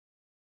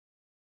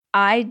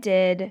I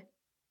did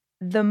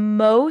the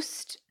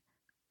most,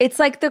 it's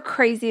like the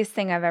craziest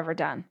thing I've ever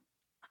done.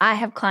 I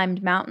have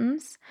climbed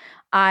mountains.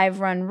 I've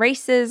run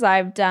races.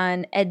 I've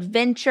done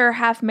adventure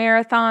half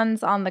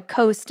marathons on the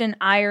coast in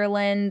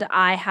Ireland.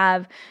 I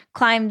have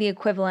climbed the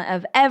equivalent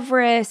of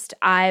Everest.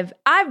 I've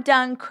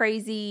done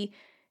crazy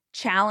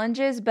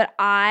challenges, but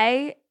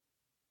I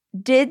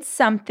did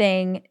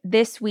something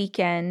this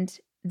weekend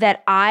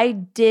that I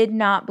did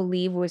not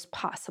believe was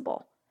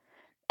possible.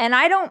 And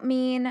I don't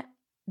mean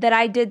that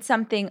I did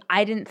something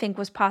I didn't think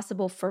was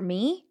possible for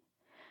me.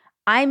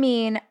 I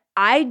mean,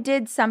 I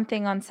did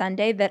something on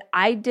Sunday that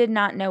I did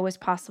not know was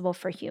possible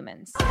for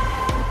humans.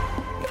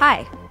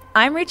 Hi,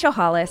 I'm Rachel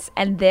Hollis,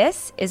 and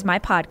this is my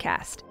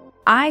podcast.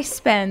 I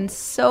spend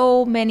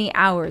so many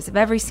hours of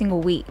every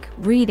single week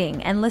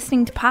reading and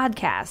listening to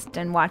podcasts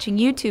and watching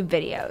YouTube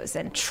videos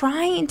and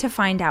trying to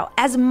find out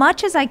as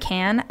much as I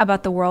can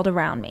about the world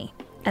around me.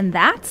 And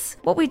that's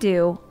what we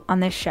do on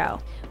this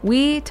show.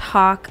 We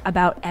talk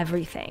about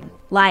everything,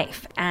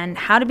 life and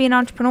how to be an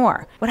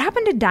entrepreneur. What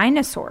happened to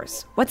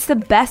dinosaurs? What's the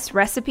best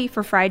recipe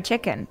for fried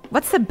chicken?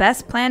 What's the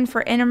best plan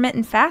for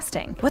intermittent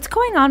fasting? What's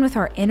going on with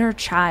our inner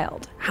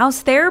child?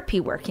 How's therapy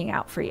working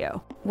out for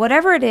you?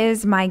 Whatever it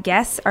is my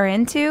guests are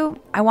into,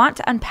 I want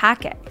to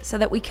unpack it so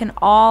that we can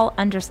all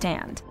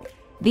understand.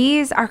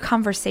 These are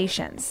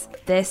conversations.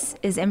 This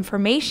is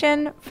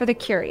information for the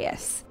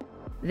curious.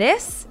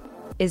 This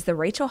is the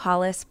Rachel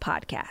Hollis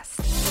Podcast.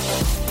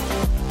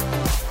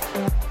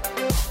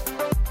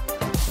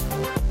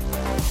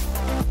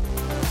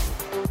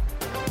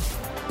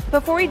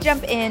 Before we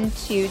jump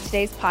into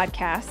today's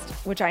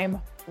podcast, which I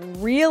am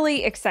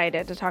really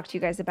excited to talk to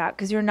you guys about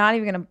because you're not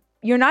even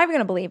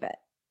gonna believe it.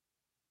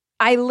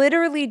 I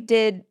literally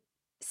did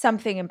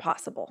something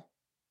impossible.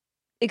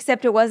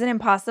 Except it wasn't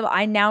impossible.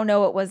 I now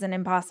know it wasn't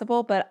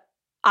impossible, but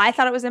I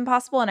thought it was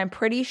impossible, and I'm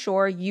pretty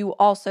sure you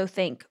also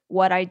think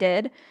what I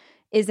did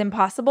is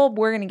impossible.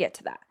 We're going to get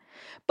to that.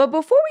 But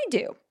before we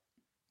do,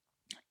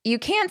 you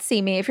can't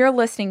see me. If you're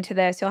listening to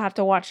this, you'll have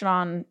to watch it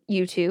on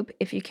YouTube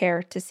if you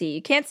care to see.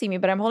 You can't see me,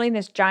 but I'm holding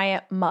this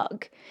giant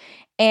mug.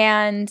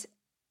 And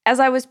as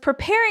I was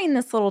preparing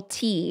this little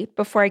tea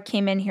before I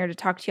came in here to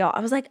talk to y'all,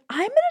 I was like, I'm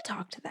going to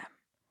talk to them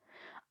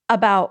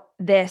about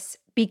this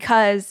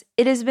because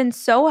it has been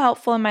so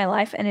helpful in my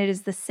life, and it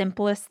is the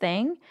simplest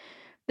thing.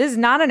 This is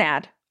not an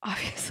ad,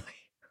 obviously.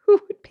 Who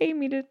would pay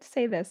me to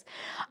say this?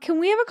 Can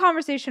we have a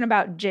conversation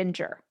about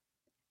ginger?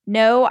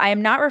 No, I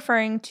am not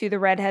referring to the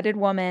redheaded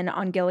woman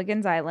on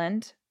Gilligan's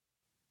Island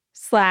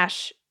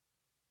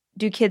 /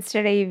 do kids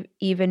today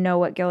even know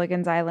what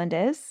Gilligan's Island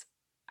is?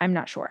 I'm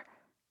not sure.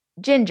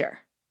 Ginger,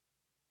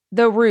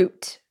 the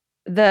root,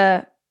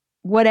 the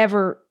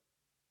whatever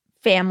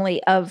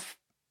family of,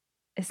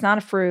 it's not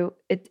a fruit.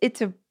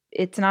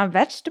 It's not a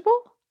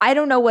vegetable. I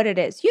don't know what it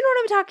is. You know what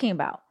I'm talking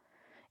about.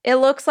 It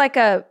looks like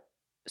a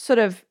sort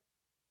of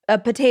a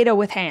potato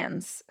with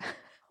hands.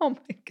 Oh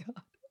my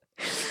God.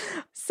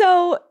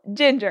 So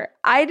ginger,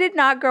 I did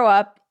not grow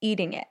up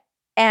eating it.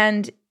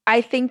 And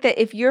I think that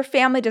if your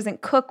family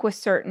doesn't cook with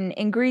certain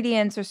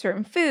ingredients or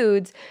certain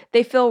foods,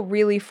 they feel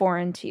really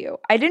foreign to you.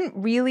 I didn't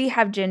really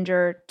have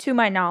ginger, to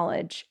my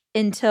knowledge,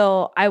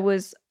 until I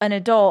was an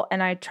adult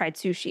and I tried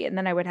sushi, and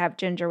then I would have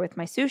ginger with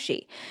my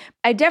sushi.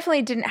 I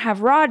definitely didn't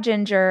have raw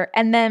ginger.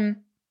 And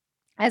then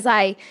as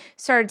I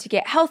started to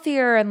get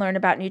healthier and learn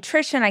about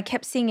nutrition, I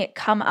kept seeing it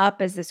come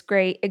up as this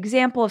great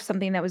example of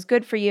something that was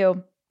good for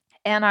you.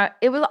 And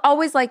it was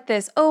always like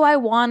this, oh, I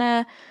want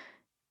to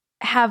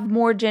have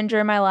more ginger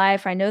in my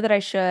life. I know that I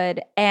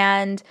should.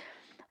 And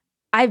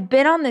I've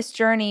been on this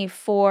journey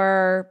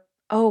for,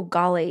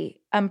 probably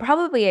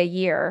a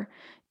year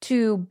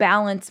to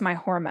balance my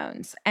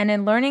hormones. And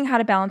in learning how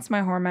to balance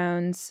my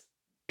hormones,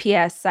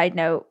 P.S. side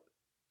note,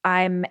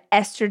 I'm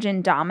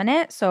estrogen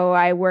dominant. So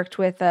I worked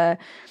with a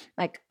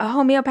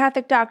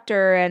homeopathic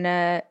doctor and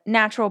a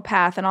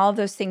naturopath and all of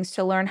those things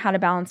to learn how to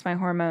balance my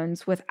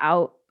hormones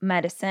without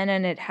medicine.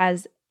 And it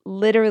has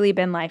literally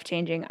been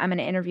life-changing. I'm going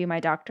to interview my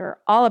doctor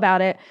all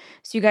about it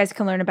so you guys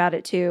can learn about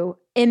it too.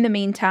 In the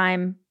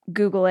meantime,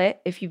 Google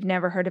it. If you've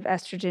never heard of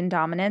estrogen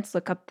dominance,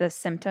 look up the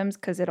symptoms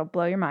because it'll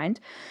blow your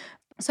mind.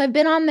 So I've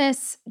been on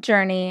this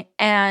journey,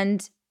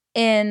 and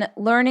in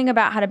learning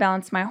about how to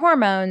balance my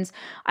hormones,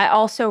 I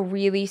also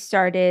really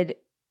started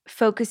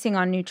focusing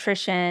on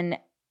nutrition,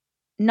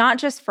 not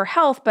just for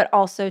health, but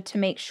also to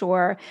make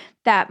sure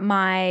that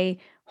my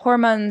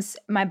hormones,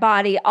 my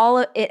body,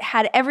 it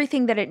had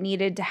everything that it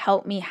needed to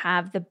help me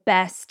have the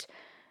best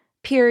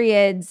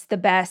periods, the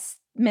best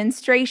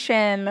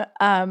menstruation.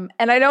 And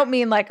I don't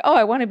mean like, oh,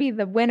 I want to be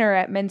the winner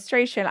at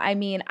menstruation. I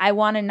mean, I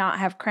want to not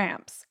have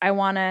cramps. I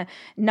want to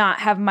not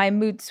have my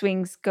mood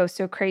swings go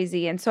so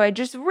crazy. And so I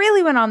just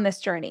really went on this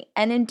journey.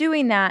 And in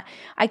doing that,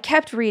 I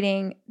kept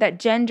reading that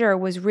ginger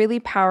was really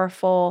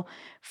powerful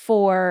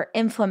for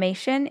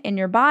inflammation in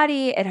your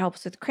body. It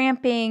helps with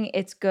cramping.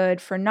 It's good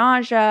for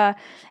nausea.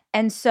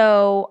 And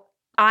so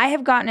I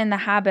have gotten in the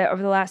habit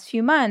over the last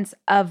few months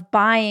of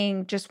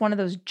buying just one of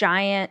those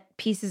giant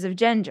pieces of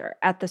ginger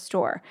at the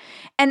store.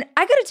 And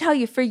I got to tell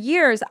you, for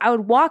years, I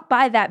would walk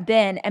by that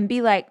bin and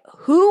be like,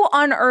 who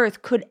on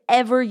earth could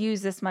ever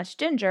use this much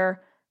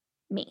ginger?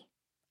 Me.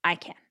 I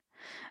can.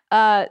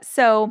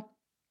 So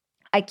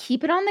I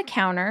keep it on the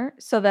counter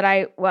so that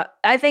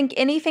I think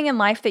anything in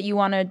life that you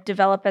want to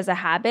develop as a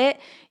habit,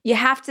 you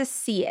have to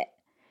see it.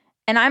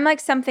 And I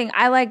like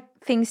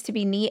things to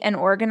be neat and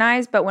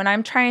organized, but when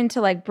I'm trying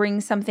to like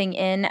bring something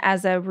in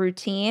as a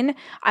routine,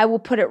 I will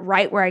put it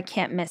right where I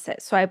can't miss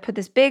it. So I put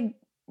this big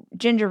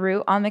ginger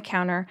root on the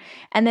counter,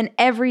 and then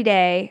every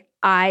day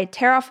I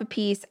tear off a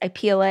piece, I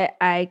peel it,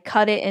 I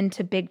cut it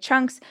into big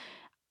chunks,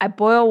 I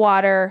boil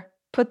water,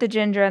 put the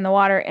ginger and the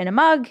water in a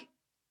mug,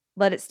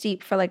 let it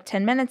steep for like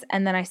 10 minutes,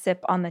 and then I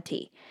sip on the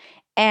tea.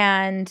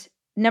 And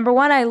number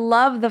one, I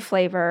love the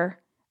flavor.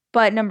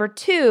 But number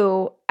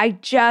two, I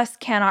just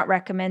cannot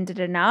recommend it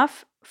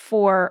enough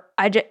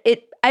I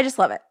just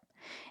love it.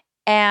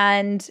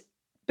 And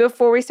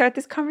before we start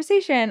this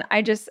conversation,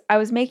 I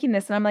was making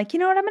this and I'm like, you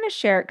know what, I'm going to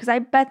share it because I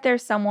bet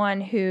there's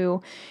someone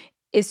who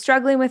is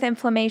struggling with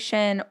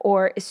inflammation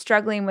or is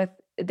struggling with,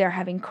 they're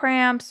having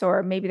cramps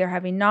or maybe they're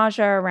having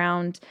nausea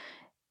around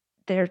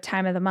their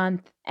time of the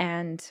month.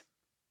 And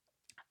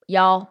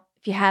y'all,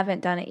 if you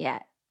haven't done it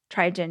yet,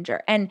 try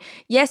ginger. And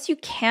yes, you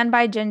can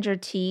buy ginger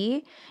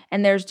tea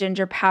and there's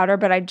ginger powder,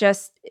 but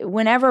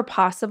whenever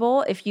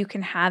possible, if you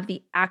can have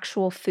the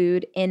actual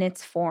food in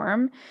its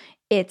form,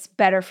 it's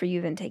better for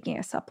you than taking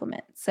a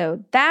supplement.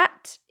 So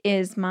that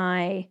is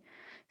my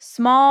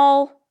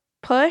small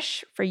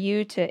push for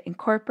you to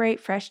incorporate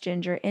fresh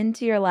ginger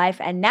into your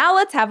life. And now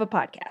let's have a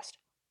podcast.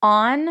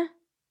 On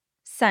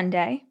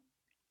Sunday,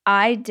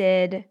 I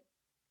did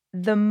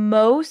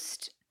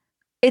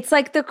it's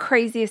like the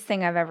craziest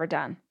thing I've ever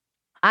done.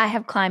 I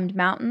have climbed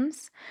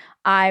mountains.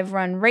 I've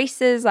run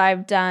races.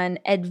 I've done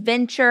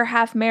adventure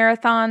half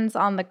marathons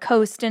on the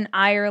coast in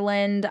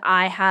Ireland.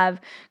 I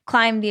have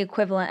climbed the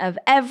equivalent of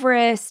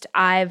Everest.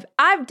 I've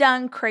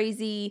done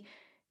crazy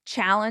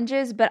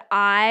challenges, but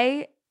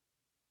I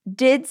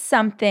did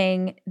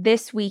something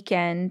this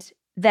weekend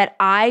that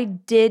I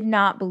did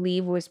not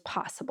believe was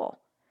possible.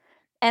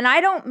 And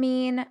I don't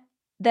mean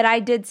that I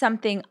did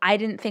something I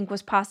didn't think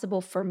was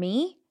possible for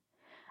me.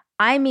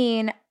 I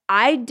mean,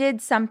 I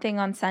did something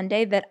on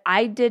Sunday that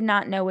I did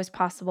not know was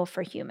possible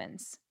for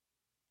humans.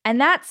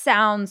 And that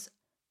sounds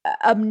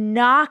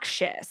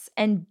obnoxious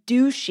and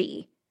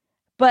douchey,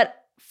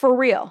 but for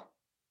real.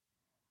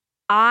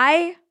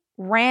 I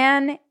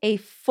ran a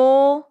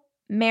full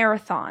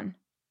marathon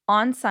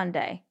on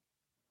Sunday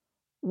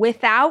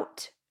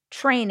without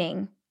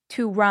training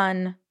to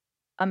run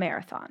a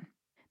marathon.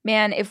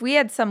 Man, if we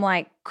had some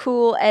like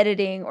cool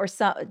editing or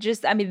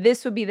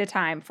this would be the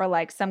time for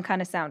like some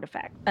kind of sound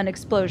effect, an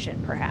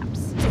explosion perhaps.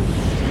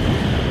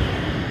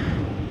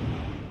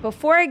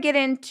 Before I get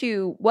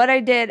into what I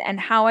did and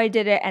how I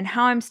did it and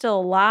how I'm still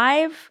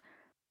alive,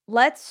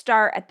 let's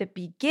start at the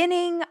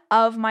beginning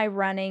of my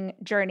running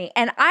journey.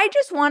 And I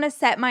just want to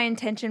set my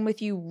intention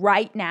with you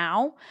right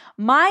now.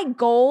 My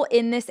goal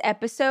in this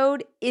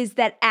episode is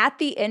that at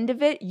the end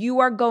of it, you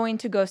are going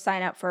to go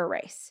sign up for a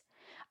race.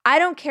 I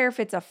don't care if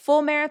it's a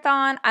full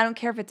marathon. I don't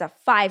care if it's a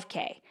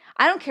 5K.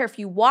 I don't care if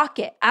you walk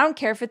it. I don't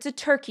care if it's a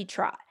turkey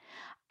trot.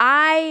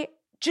 I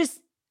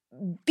just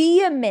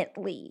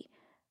vehemently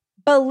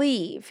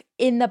believe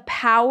in the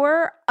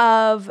power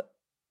of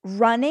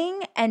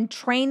running and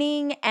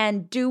training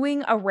and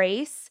doing a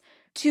race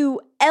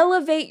to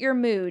elevate your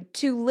mood,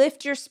 to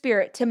lift your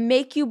spirit, to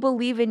make you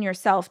believe in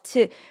yourself,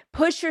 to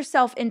push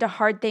yourself into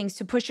hard things,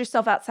 to push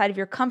yourself outside of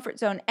your comfort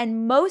zone,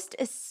 and most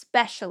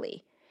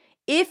especially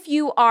if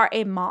you are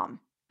a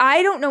mom.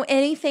 I don't know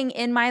anything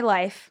in my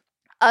life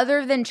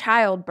other than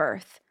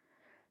childbirth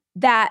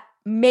that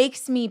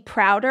makes me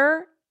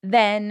prouder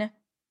than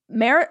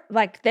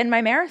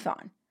my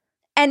marathon.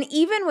 And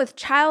even with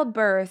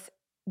childbirth,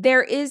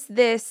 there is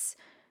this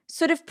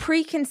sort of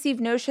preconceived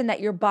notion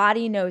that your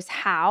body knows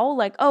how,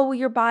 like, oh, well,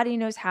 your body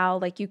knows how,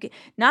 like you can,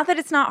 not that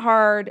it's not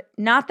hard,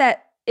 not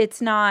that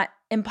it's not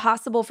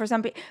impossible for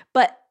some people,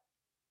 but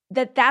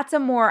that's a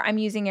more, I'm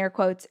using air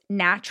quotes,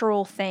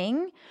 natural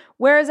thing.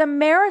 Whereas a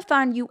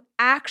marathon, you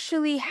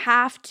actually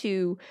have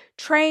to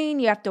train,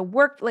 you have to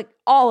work, like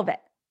all of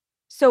it.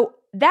 So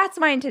that's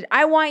my intention.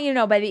 I want you to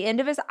know by the end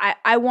of this,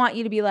 I want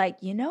you to be like,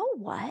 you know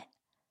what?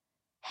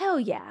 Hell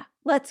yeah,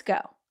 let's go.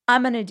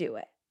 I'm going to do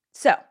it.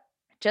 So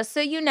just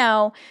so you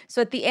know,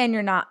 so at the end,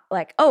 you're not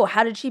like, oh,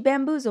 how did she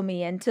bamboozle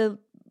me into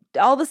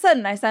all of a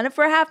sudden I signed up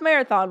for a half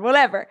marathon,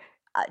 whatever.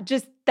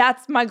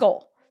 That's my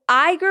goal.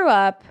 I grew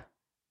up,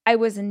 I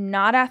was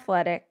not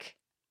athletic.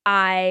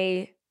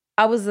 I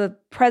was the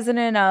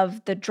president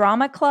of the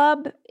drama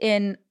club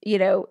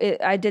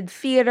I did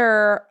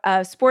theater.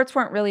 Sports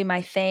weren't really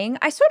my thing.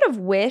 I sort of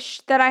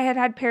wish that I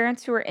had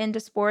parents who were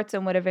into sports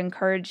and would have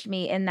encouraged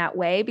me in that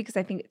way because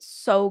I think it's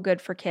so good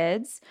for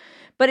kids,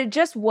 but it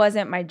just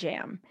wasn't my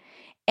jam.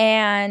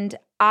 And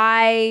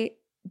I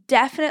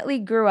definitely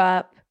grew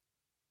up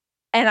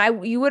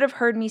And you would have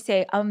heard me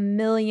say a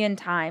million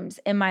times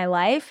in my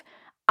life,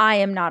 I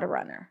am not a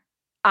runner.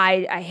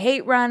 I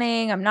hate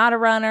running. I'm not a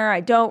runner.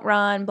 I don't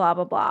run, blah,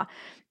 blah, blah.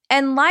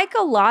 And like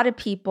a lot of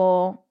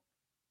people,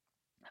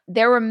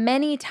 there were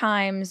many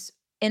times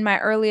in my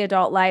early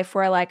adult life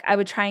where like I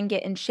would try and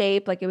get in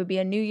shape. Like it would be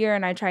a new year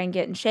and I'd try and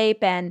get in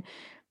shape. And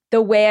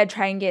the way I'd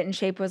try and get in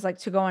shape was like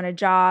to go on a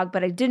jog,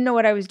 but I didn't know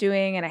what I was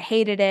doing and I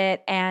hated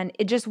it. And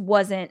it just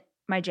wasn't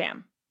my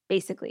jam,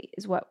 basically,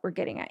 is what we're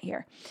getting at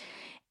here.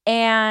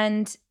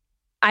 And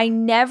I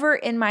never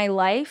in my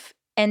life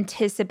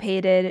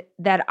anticipated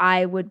that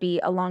I would be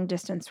a long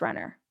distance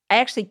runner. I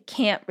actually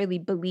can't really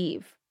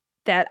believe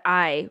that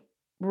I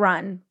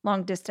run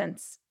long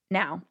distance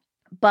now.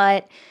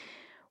 But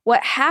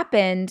what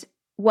happened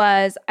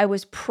was I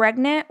was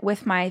pregnant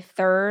with my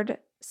third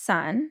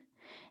son,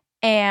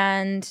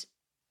 and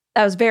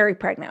I was very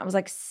pregnant. I was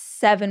like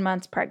 7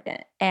 months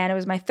pregnant, and it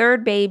was my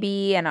third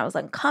baby, and I was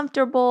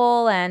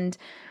uncomfortable, and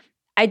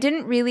I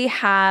didn't really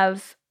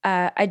have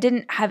I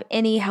didn't have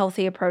any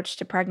healthy approach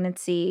to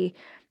pregnancy.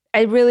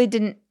 I really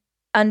didn't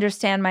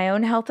understand my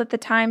own health at the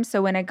time.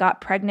 So when I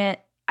got pregnant,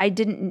 I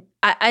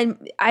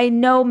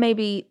know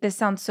maybe this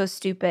sounds so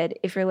stupid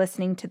if you're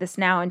listening to this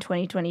now in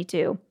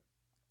 2022,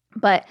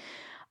 but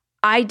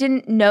I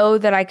didn't know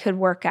that I could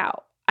work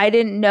out. I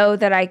didn't know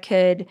that I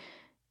could,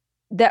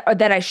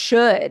 that I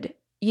should,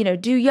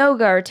 do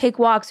yoga or take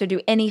walks or do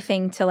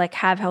anything to like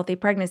have healthy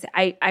pregnancy.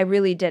 I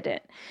really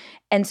didn't.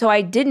 And so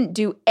I didn't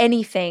do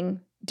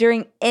anything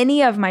during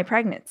any of my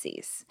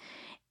pregnancies.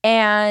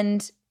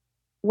 And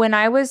when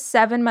I was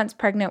 7 months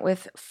pregnant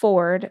with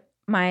Ford,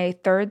 my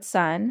third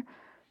son,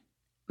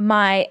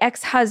 my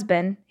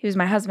ex-husband, he was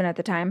my husband at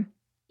the time,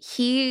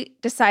 he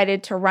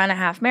decided to run a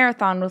half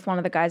marathon with one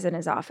of the guys in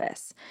his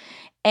office.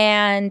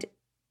 And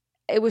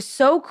it was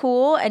so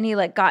cool. And he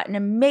like got in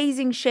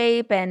amazing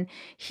shape and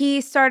he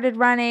started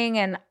running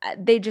and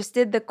they just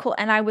did the cool.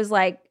 And I was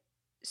like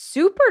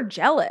super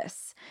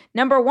jealous.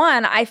 Number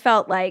one, I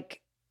felt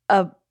like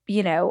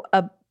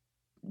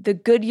the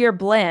Goodyear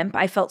blimp.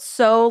 I felt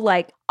so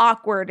like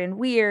awkward and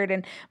weird.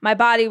 And my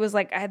body was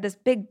like, I had this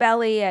big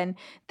belly. And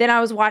then I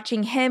was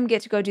watching him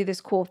get to go do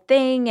this cool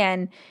thing.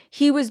 And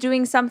he was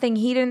doing something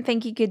he didn't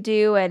think he could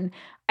do. And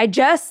I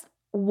just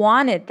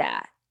wanted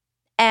that.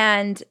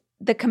 And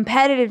the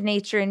competitive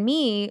nature in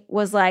me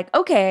was like,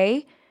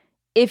 okay,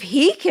 if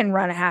he can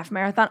run a half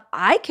marathon,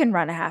 I can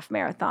run a half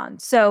marathon.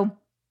 So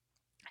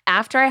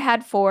after I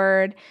had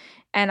Ford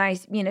and I,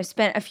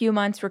 spent a few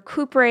months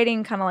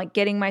recuperating, kind of like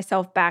getting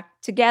myself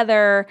back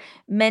together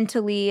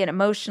mentally and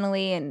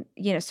emotionally and,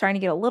 starting to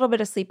get a little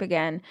bit of sleep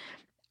again,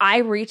 I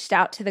reached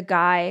out to the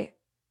guy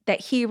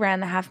that he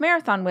ran the half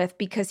marathon with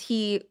because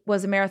he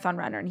was a marathon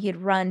runner and he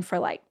had run for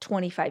like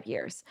 25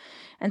 years.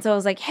 And so I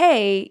was like,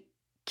 hey,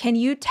 can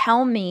you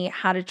tell me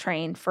how to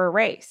train for a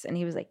race? And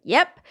he was like,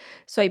 yep.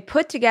 So he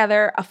put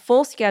together a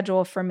full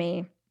schedule for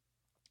me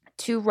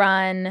to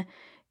run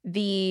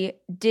the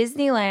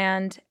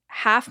Disneyland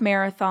half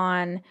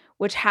marathon,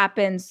 which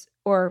happens,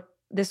 or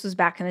this was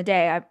back in the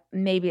day,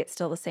 maybe it's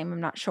still the same,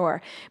 I'm not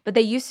sure, but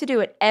they used to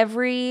do it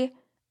every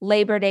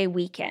Labor Day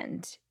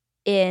weekend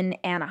in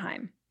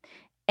Anaheim.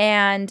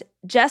 And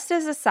just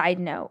as a side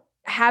note,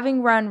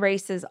 having run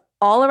races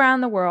all around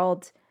the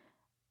world,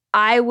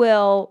 I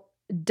will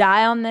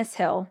die on this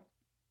hill.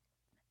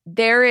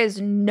 There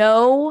is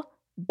no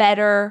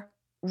better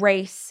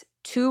race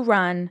to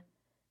run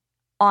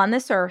on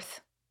this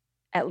earth,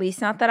 at least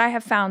not that I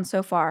have found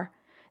so far,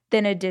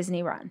 than a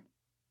Disney run.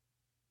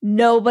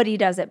 Nobody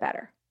does it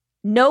better.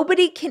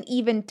 Nobody can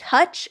even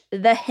touch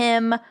the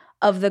hem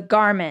of the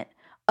garment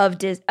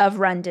of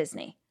Run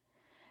Disney.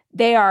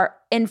 They are,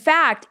 in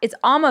fact, it's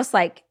almost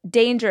like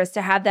dangerous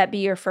to have that be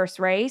your first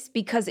race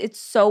because it's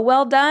so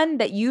well done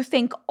that you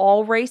think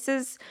all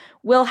races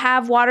will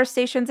have water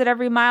stations at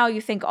every mile. You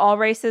think all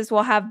races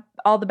will have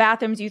all the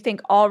bathrooms. You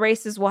think all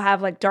races will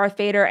have like Darth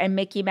Vader and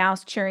Mickey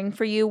Mouse cheering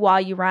for you while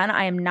you run.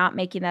 I am not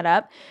making that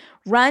up.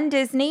 Run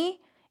Disney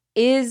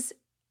is,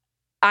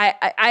 I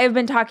have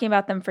been talking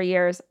about them for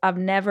years. I've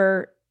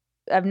never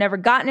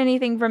gotten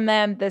anything from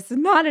them. This is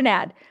not an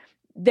ad.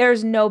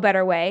 There's no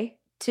better way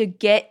to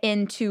get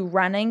into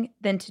running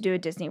than to do a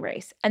Disney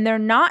race. And they're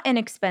not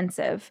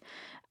inexpensive.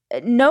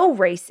 No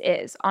race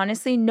is.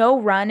 Honestly, no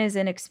run is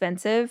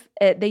inexpensive.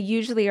 They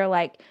usually are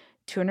like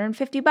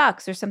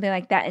 $250 or something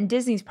like that. And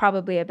Disney's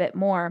probably a bit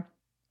more.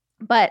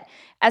 But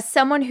as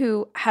someone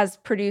who has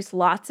produced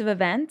lots of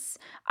events,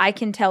 I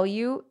can tell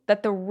you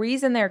that the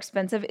reason they're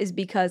expensive is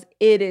because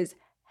it is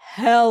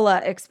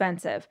hella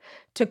expensive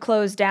to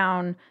close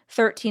down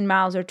 13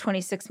 miles or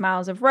 26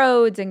 miles of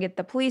roads and get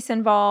the police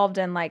involved.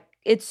 And like,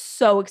 it's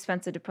so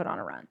expensive to put on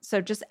a run. So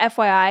just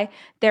FYI,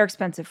 they're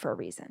expensive for a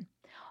reason.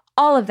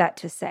 All of that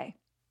to say,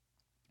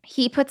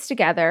 he puts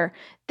together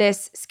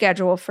this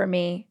schedule for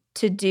me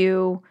to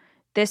do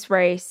this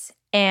race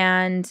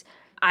and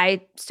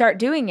I start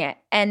doing it.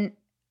 And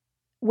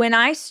when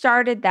I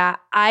started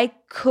that, I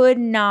could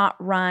not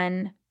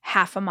run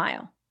half a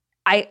mile.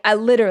 I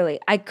literally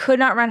could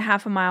not run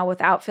half a mile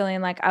without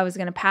feeling like I was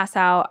going to pass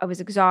out. I was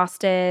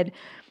exhausted.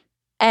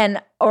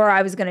 or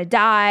I was going to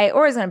die,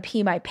 or I was going to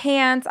pee my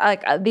pants.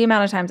 Like the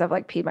amount of times I've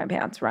like peed my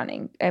pants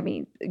running. I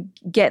mean,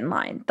 get in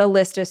line. The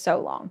list is so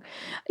long.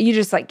 You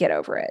just like get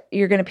over it.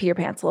 You're going to pee your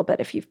pants a little bit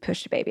if you've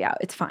pushed a baby out.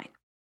 It's fine.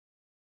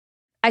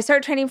 I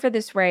started training for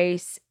this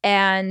race,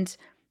 and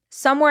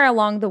somewhere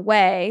along the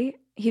way,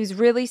 he was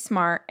really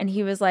smart, and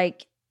he was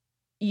like,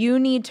 you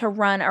need to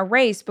run a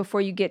race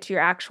before you get to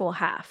your actual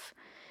half.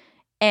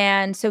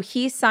 And so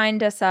he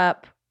signed us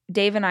up,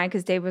 Dave and I,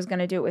 because Dave was going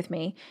to do it with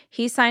me.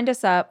 He signed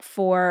us up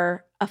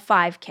for a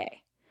 5K.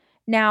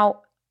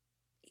 Now,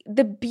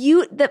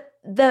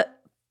 the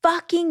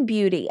fucking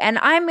beauty, and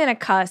I'm going to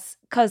cuss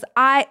because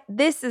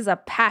this is a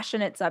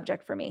passionate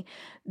subject for me.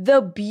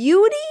 The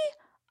beauty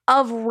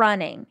of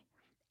running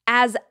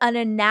as an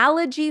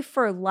analogy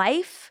for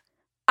life,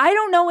 I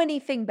don't know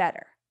anything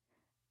better.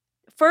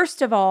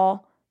 First of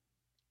all,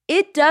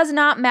 it does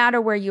not matter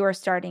where you are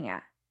starting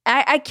at.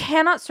 I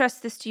cannot stress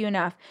this to you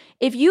enough.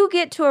 If you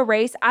get to a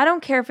race, I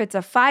don't care if it's a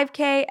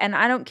 5K and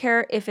I don't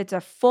care if it's a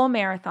full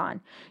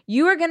marathon,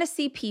 you are going to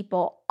see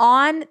people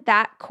on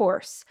that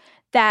course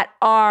that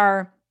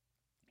are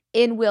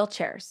in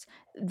wheelchairs,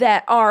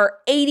 that are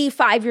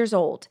 85 years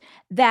old,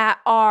 that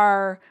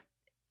are,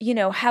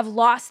 have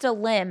lost a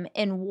limb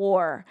in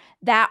war,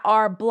 that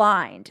are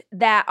blind,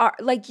 that are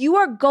like, you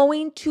are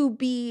going to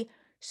be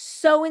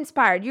so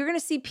inspired. You're going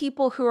to see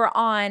people who are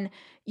on,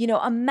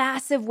 a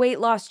massive weight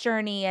loss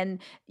journey, and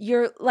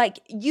you're like,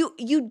 you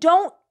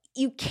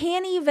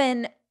can't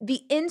even,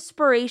 the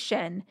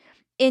inspiration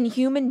in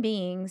human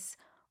beings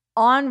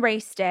on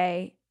race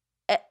day.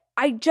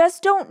 I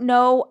just don't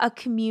know a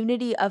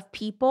community of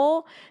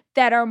people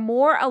that are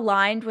more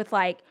aligned with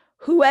like,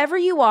 whoever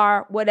you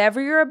are,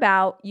 whatever you're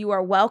about, you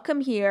are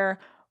welcome here.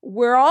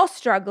 We're all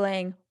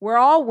struggling. We're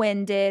all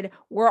winded.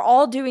 We're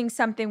all doing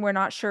something we're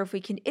not sure if we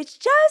can. It's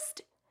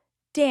just,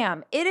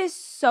 damn, it is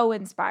so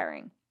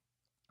inspiring.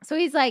 So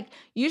he's like,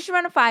 you should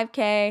run a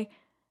 5K.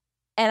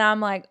 And I'm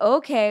like,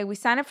 okay, we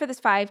signed up for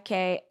this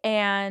 5K.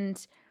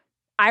 And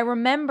I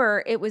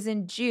remember it was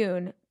in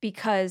June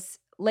because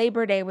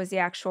Labor Day was the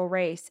actual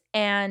race.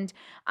 And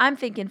I'm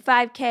thinking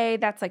 5K,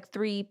 that's like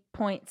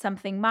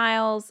 3-point-something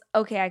miles.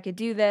 Okay, I could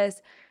do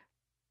this.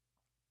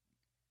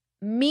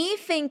 Me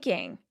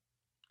thinking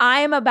I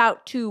am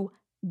about to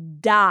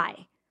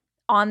die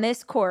on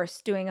this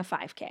course doing a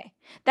 5K.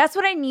 That's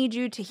what I need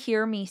you to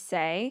hear me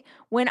say.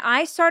 When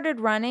I started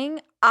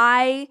running,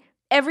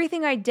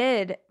 everything I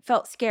did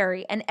felt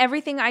scary, and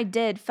everything I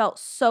did felt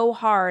so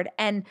hard.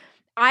 And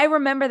I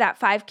remember that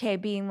 5K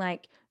being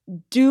like,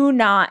 do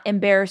not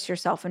embarrass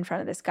yourself in front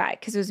of this guy.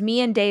 Because it was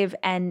me and Dave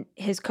and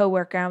his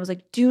coworker. And I was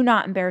like, do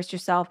not embarrass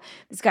yourself.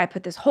 This guy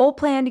put this whole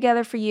plan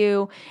together for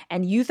you.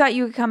 And you thought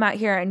you could come out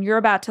here and you're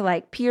about to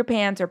like pee your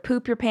pants or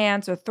poop your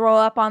pants or throw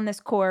up on this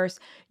course.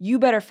 You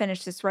better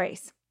finish this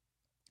race.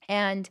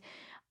 And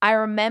I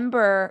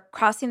remember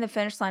crossing the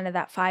finish line of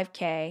that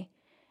 5K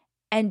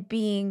and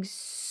being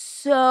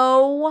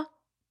so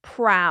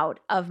proud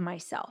of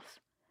myself.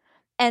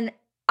 And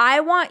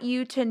I want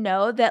you to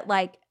know that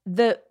like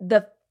the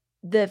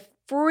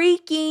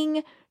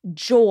freaking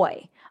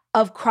joy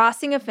of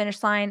crossing a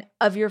finish line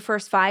of your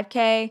first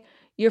 5K,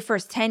 your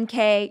first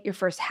 10K, your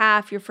first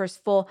half, your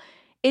first full,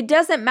 it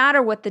doesn't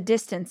matter what the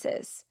distance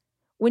is.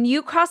 When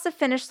you cross the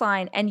finish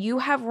line and you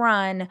have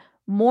run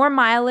more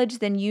mileage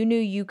than you knew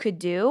you could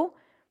do,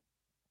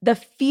 the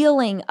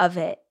feeling of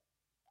it,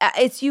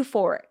 it's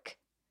euphoric.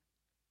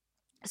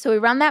 So we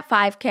run that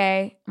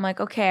 5K. I'm like,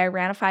 okay, I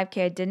ran a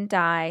 5K. I didn't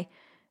die.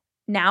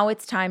 Now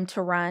it's time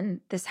to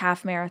run this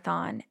half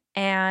marathon.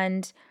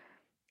 And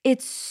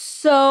it's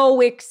so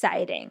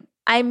exciting.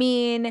 I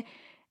mean,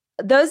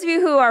 those of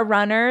you who are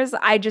runners,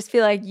 I just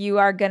feel like you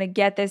are going to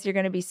get this. You're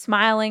going to be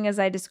smiling as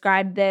I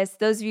describe this.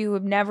 Those of you who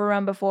have never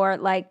run before,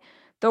 like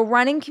the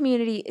running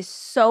community is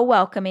so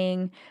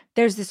welcoming.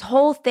 There's this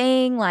whole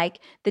thing like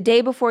the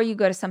day before you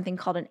go to something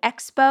called an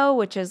expo,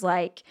 which is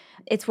like,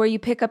 it's where you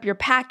pick up your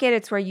packet.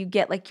 It's where you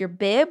get like your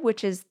bib,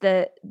 which is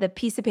the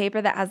piece of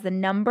paper that has the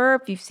number.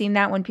 If you've seen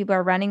that when people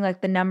are running,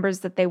 like the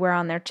numbers that they wear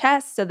on their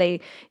chest. So they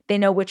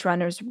know which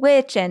runner's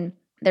which. And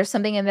there's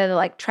something in there that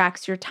like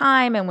tracks your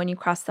time and when you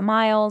cross the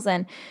miles.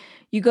 And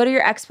you go to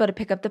your expo to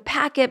pick up the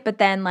packet, but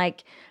then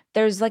like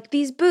there's like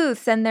these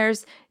booths and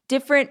there's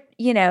different,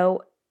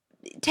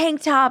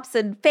 tank tops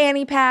and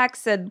fanny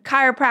packs and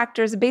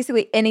chiropractors and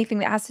basically anything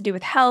that has to do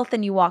with health.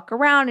 And you walk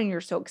around and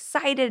you're so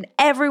excited and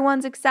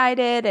everyone's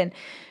excited and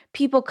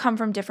people come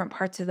from different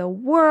parts of the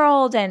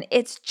world. And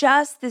it's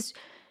just this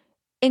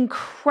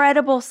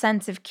incredible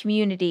sense of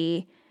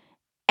community.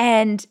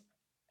 And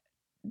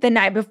the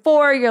night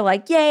before you're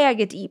like, yay, I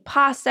get to eat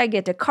pasta, I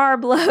get to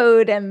carb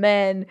load. And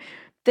then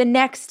the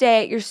next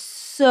day you're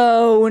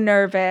so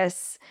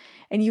nervous.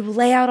 And you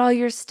lay out all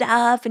your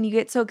stuff and you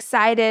get so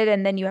excited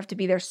and then you have to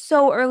be there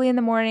so early in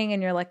the morning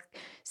and you're like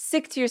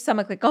sick to your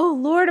stomach, like, oh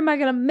Lord, am I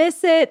going to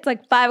miss it? It's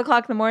like 5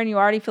 o'clock in the morning. You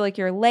already feel like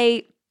you're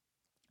late.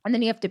 And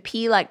then you have to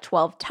pee like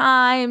 12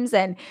 times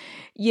and,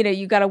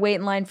 you got to wait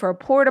in line for a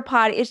porta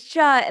potty. It's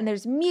just, and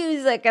there's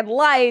music and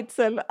lights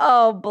and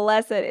oh,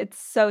 bless it. It's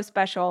so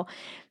special.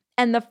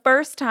 And the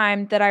first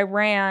time that I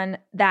ran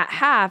that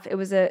half, it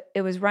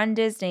was Run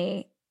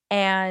Disney,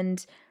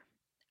 and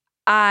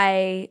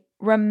I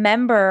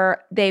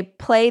remember they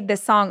played the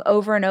song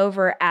over and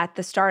over at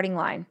the starting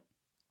line,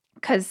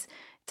 because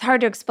it's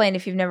hard to explain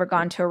if you've never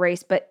gone to a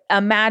race, but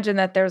imagine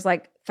that there's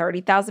like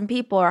 30,000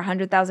 people or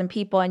 100,000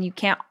 people, and you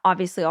can't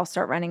obviously all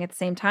start running at the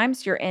same time.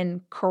 So you're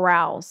in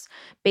corrals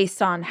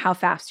based on how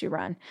fast you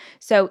run.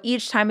 So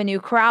each time a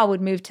new corral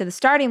would move to the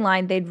starting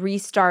line, they'd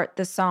restart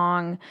the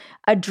song,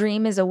 "A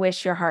dream is a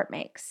wish your heart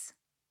makes."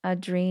 A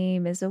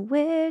dream is a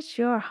wish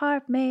your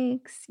heart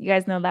makes. You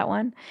guys know that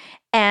one?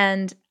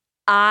 And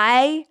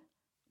I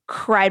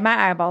cried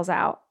my eyeballs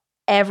out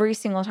every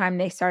single time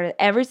they started.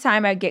 Every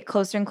time I'd get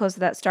closer and closer to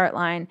that start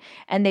line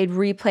and they'd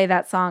replay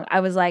that song,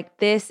 I was like,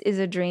 this is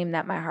a dream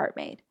that my heart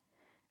made.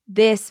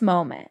 This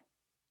moment.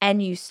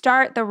 And you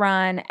start the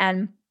run,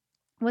 and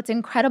what's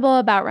incredible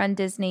about Run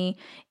Disney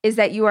is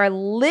that you are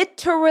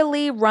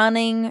literally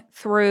running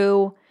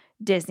through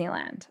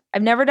Disneyland.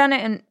 I've never done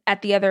it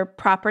at the other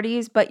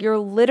properties, but you're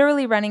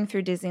literally running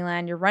through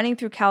Disneyland. You're running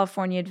through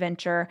California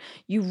Adventure.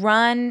 You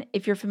run,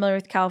 if you're familiar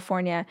with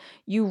California,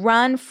 you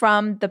run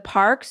from the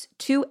parks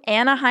to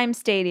Anaheim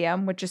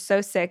Stadium, which is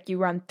so sick. You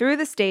run through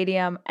the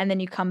stadium and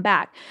then you come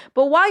back.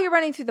 But while you're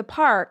running through the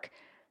park,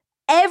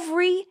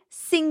 every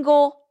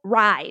single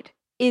ride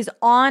is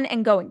on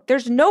and going.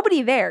 There's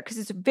nobody there because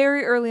it's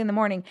very early in the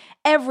morning.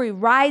 Every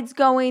ride's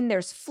going.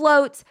 There's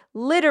floats.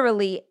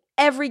 Literally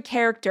every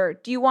character.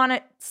 Do you want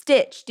to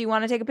Stitch? Do you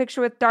want to take a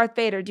picture with Darth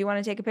Vader? Do you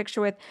want to take a picture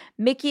with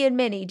Mickey and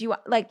Minnie? Do you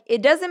want, like,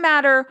 it doesn't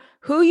matter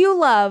who you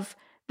love.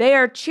 They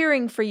are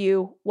cheering for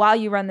you while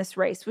you run this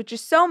race, which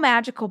is so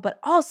magical, but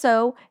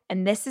also,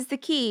 and this is the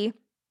key,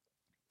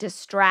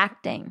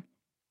 distracting.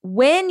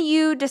 When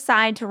you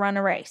decide to run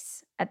a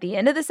race, at the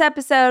end of this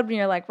episode, when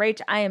you're like,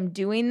 Rach, I am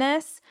doing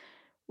this,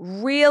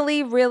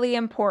 really, really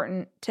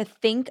important to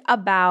think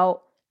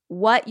about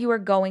what you are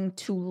going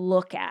to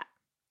look at.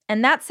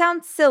 And that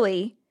sounds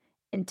silly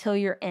until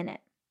you're in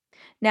it.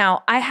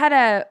 Now, I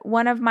had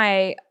one of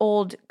my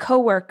old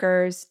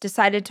coworkers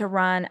decided to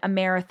run a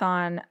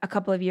marathon a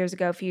couple of years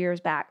ago, a few years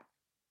back.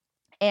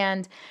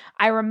 And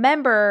I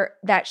remember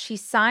that she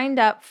signed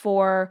up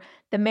for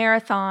the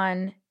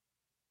marathon,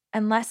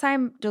 unless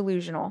I'm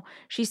delusional,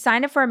 she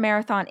signed up for a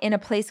marathon in a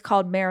place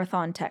called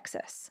Marathon,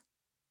 Texas.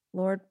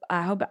 Lord,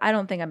 I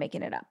don't think I'm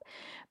making it up.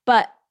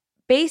 But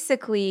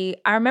basically,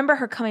 I remember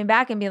her coming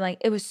back and being like,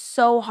 it was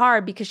so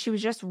hard because she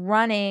was just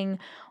running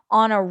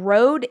on a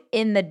road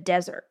in the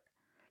desert.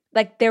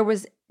 Like, there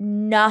was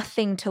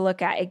nothing to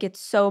look at. It gets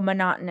so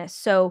monotonous.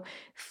 So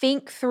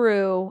think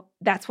through,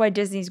 that's why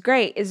Disney's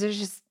great, is there's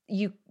just,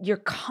 you're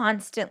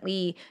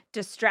constantly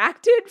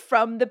distracted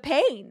from the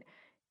pain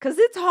because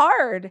it's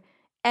hard.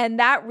 And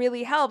that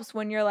really helps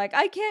when you're like,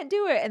 I can't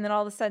do it. And then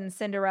all of a sudden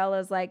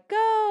Cinderella's like,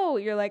 go.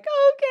 You're like,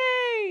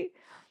 okay.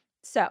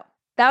 So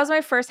that was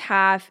my first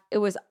half. It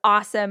was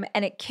awesome.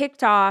 And it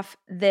kicked off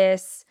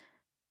this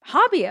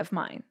hobby of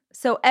mine.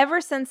 So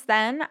ever since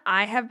then,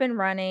 I have been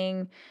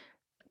running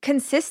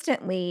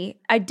consistently.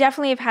 I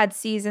definitely have had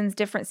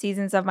different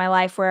seasons of my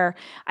life where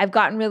I've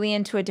gotten really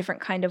into a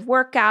different kind of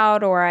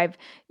workout, or I've,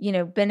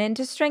 been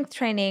into strength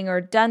training or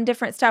done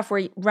different stuff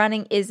where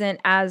running isn't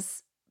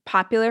as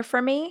popular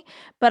for me,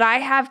 but I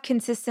have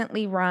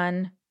consistently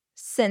run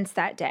since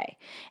that day.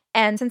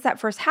 And since that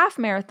first half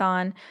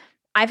marathon,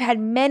 I've had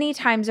many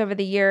times over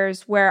the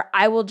years where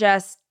I will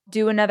just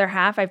do another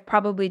half. I've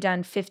probably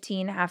done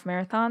 15 half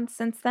marathons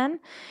since then.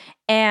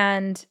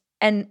 And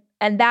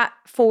that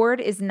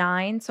forward is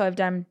 9. So I've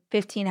done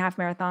 15 half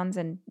marathons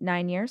in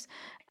 9 years.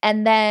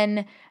 And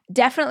then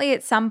definitely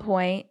at some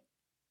point,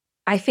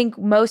 I think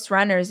most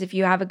runners, if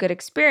you have a good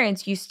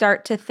experience, you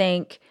start to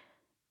think,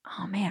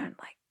 oh man,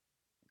 like,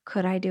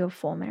 could I do a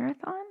full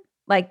marathon?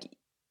 Like,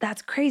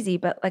 that's crazy,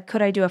 but like,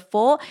 could I do a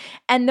full?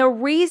 And the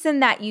reason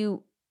that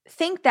you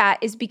think that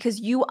is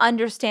because you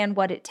understand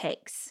what it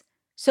takes.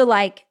 So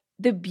like,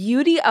 the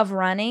beauty of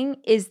running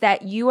is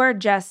that you are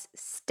just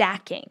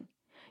stacking.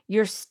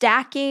 You're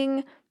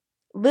stacking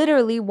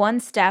literally one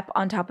step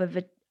on top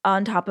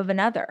of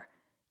another.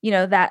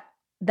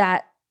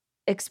 That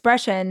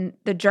expression,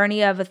 the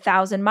journey of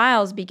 1,000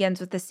 miles begins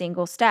with a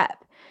single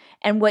step.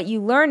 And what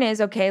you learn is,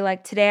 okay,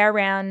 like today I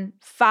ran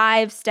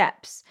 5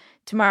 steps.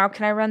 Tomorrow,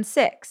 can I run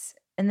 6?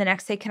 And the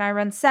next day, can I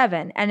run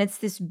 7? And it's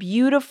this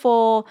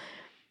beautiful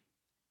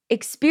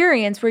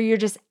experience where you're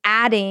just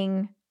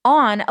adding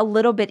on a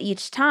little bit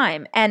each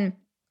time. And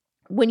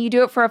when you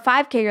do it for a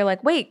 5K, you're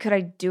like, wait, could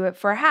I do it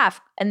for a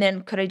half? And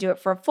then could I do it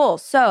for a full?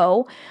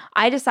 So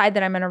I decide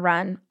that I'm going to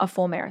run a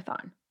full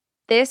marathon.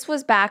 This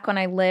was back when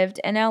I lived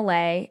in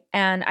LA,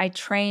 and I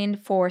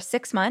trained for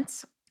 6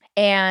 months.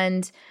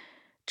 And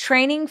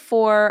training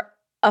for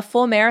a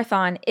full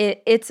marathon,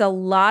 it's a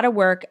lot of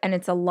work and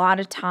it's a lot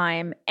of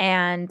time,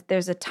 and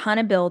there's a ton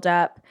of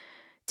buildup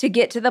to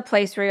get to the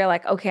place where you're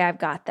like, okay, I've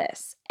got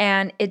this.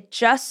 And it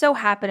just so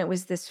happened it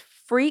was this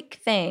freak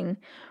thing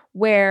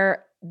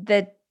where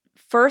the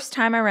first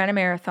time I ran a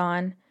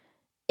marathon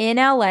in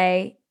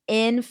LA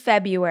in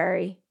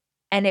February,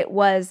 and it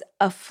was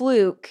a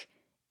fluke.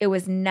 It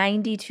was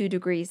 92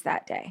 degrees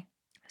that day.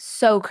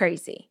 So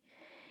crazy.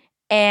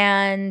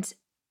 And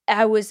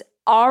I was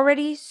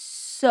already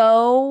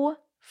so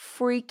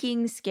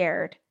freaking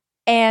scared.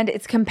 And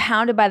it's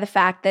compounded by the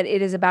fact that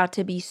it is about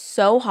to be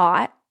so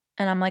hot.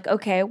 And I'm like,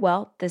 okay,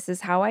 well, this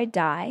is how I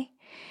die.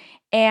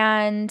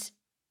 And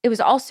it was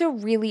also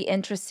really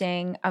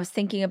interesting. I was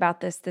thinking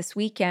about this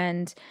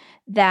weekend,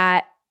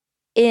 that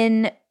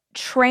in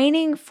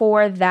training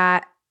for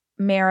that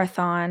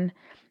marathon,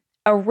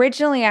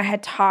 originally I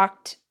had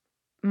talked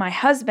my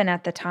husband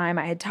at the time,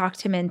 I had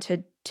talked him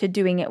into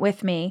doing it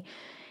with me.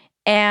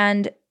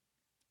 And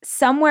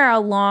somewhere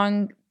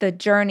along the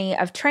journey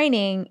of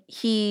training,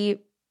 he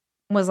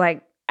was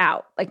like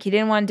out. Like he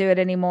didn't want to do it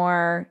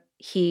anymore.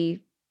 He,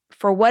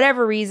 for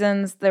whatever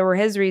reasons, there were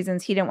his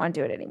reasons, he didn't want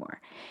to do it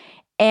anymore.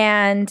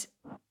 And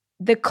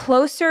the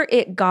closer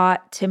it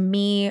got to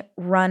me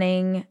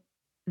running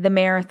the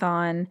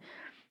marathon,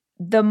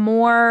 the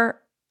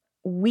more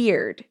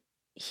weird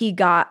he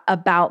got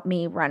about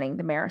me running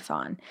the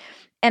marathon.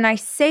 And I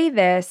say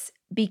this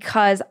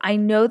because I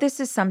know this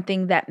is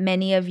something that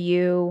many of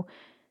you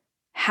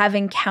have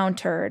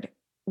encountered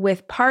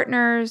with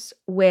partners,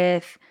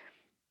 with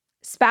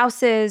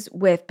spouses,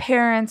 with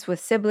parents, with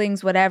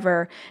siblings,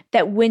 whatever,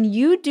 that when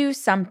you do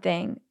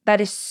something that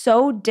is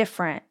so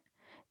different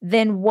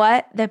than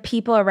what the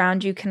people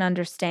around you can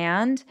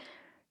understand,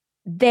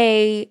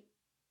 they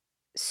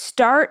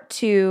start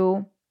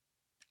to,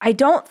 I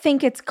don't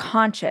think it's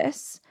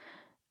conscious.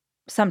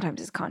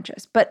 Sometimes it's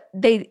conscious, but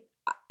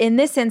in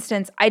this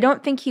instance, I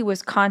don't think he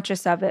was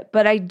conscious of it,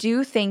 but I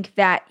do think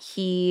that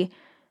he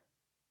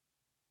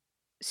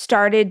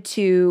started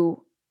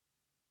to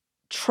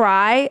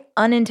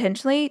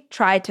unintentionally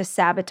try to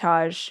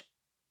sabotage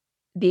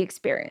the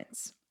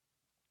experience.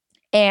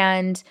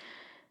 And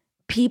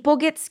people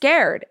get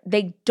scared.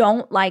 They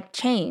don't like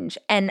change.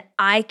 And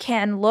I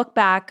can look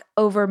back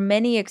over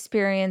many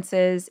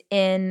experiences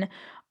in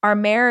our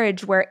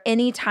marriage where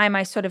anytime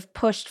I sort of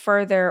pushed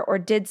further or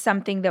did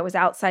something that was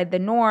outside the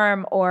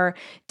norm or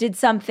did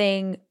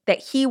something that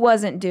he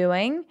wasn't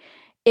doing,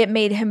 it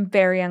made him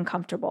very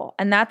uncomfortable.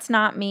 And that's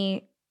not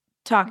me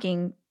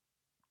talking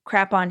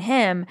crap on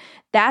him.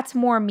 That's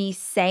more me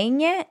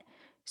saying it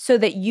so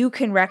that you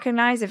can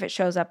recognize if it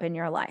shows up in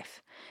your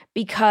life.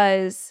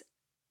 Because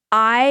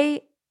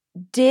I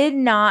did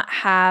not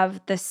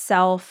have the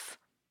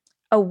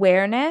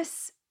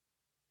self-awareness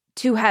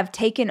to have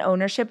taken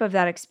ownership of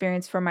that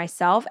experience for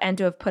myself and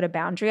to have put a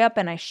boundary up,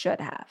 and I should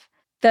have.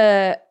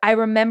 I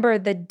remember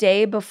the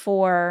day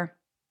before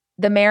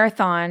the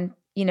marathon,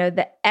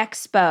 the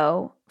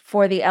expo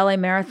for the LA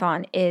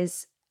Marathon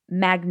is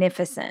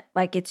magnificent.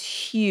 Like it's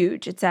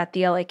huge. It's at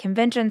the LA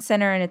Convention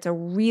Center and it's a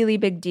really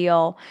big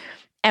deal.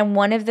 And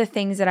one of the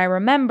things that I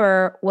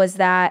remember was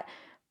that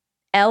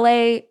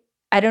LA,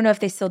 I don't know if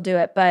they still do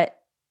it, but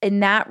in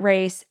that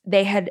race,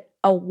 they had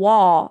a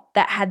wall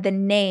that had the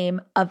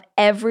name of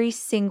every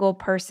single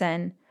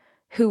person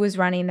who was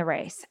running the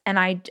race. And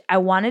I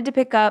wanted to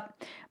pick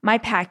up my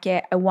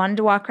packet. I wanted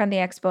to walk around the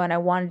expo and I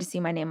wanted to see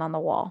my name on the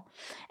wall.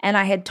 And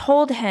I had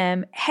told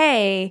him,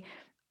 hey,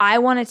 I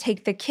want to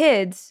take the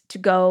kids to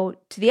go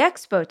to the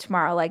expo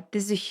tomorrow. Like,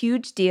 this is a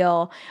huge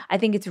deal. I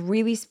think it's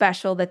really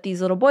special that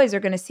these little boys are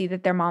going to see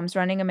that their mom's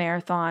running a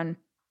marathon.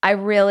 I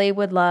really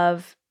would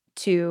love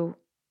to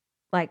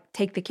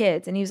take the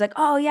kids. And he was like,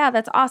 oh yeah,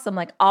 that's awesome.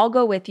 Like, I'll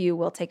go with you.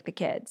 We'll take the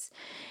kids.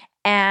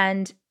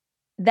 And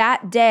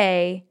that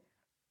day,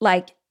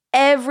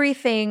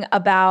 everything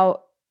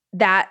about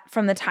that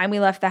from the time we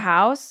left the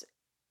house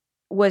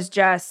was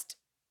just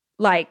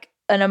an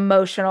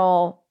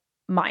emotional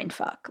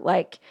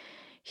mindfuck.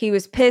 He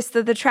was pissed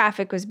that the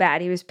traffic was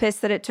bad. He was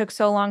pissed that it took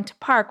so long to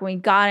park when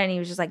we got in. He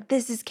was just like,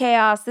 this is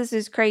chaos. This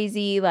is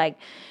crazy.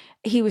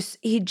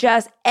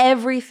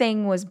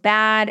 Everything was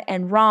bad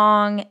and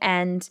wrong.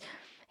 And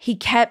he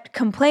kept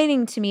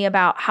complaining to me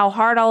about how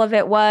hard all of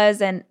it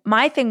was. And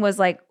my thing was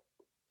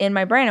in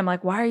my brain, I'm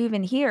like, why are you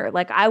even here?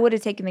 I would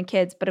have taken the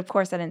kids, but of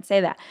course I didn't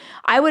say that.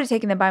 I would have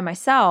taken them by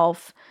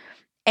myself.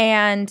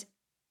 And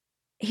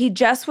he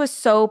just was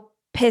so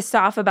pissed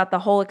off about the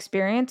whole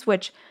experience,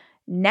 which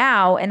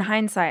now in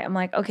hindsight, I'm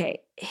like,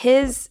 okay,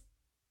 his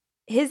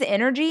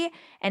energy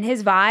and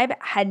his vibe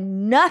had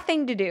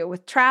nothing to do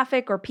with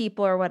traffic or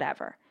people or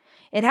whatever.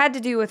 It had to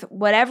do with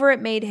whatever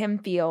it made him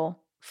feel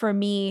for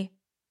me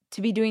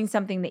to be doing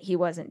something that he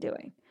wasn't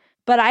doing.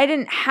 But I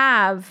didn't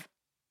have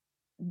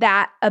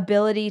that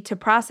ability to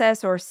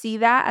process or see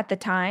that at the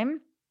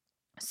time.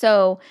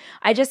 So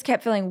I just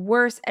kept feeling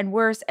worse and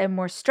worse and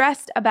more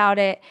stressed about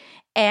it.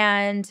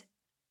 And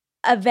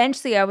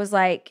eventually I was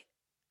like,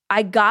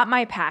 I got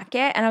my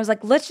packet and I was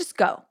like, let's just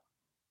go.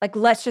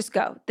 Let's just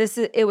go.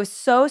 It was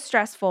so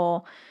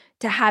stressful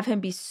to have him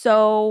be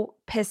so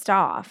pissed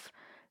off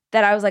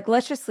that I was like,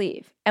 let's just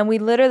leave. And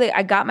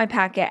I got my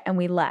packet and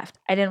we left.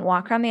 I didn't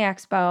walk around the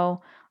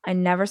expo. I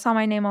never saw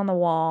my name on the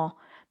wall.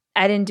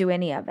 I didn't do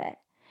any of it.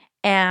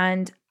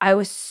 And I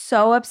was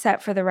so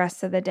upset for the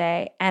rest of the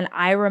day. And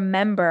I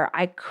remember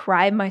I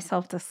cried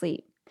myself to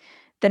sleep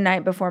the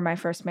night before my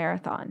first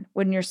marathon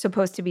when you're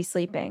supposed to be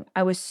sleeping.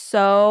 I was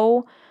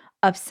so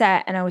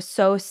upset and I was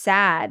so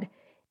sad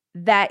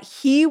that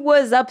he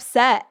was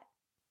upset.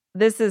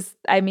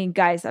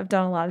 Guys, I've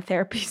done a lot of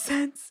therapy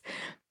since,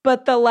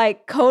 but the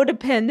like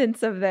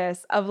codependence of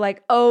this, of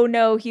like, oh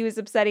no, he was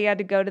upset he had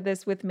to go to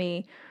this with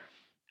me.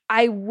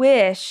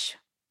 This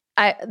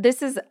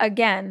is,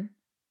 again,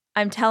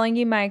 I'm telling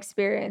you my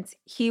experience.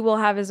 He will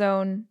have his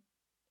own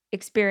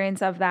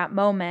experience of that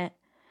moment,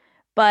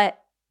 but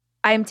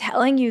I'm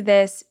telling you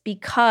this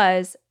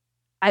because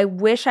I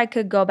wish I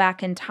could go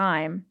back in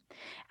time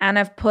and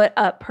I've put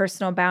up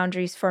personal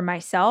boundaries for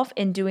myself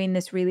in doing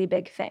this really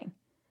big thing.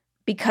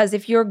 Because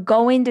if you're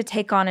going to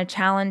take on a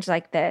challenge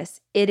like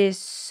this, it is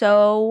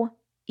so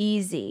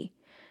easy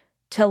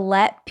to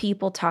let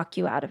people talk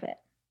you out of it.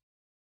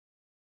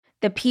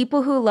 The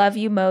people who love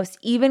you most,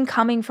 even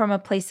coming from a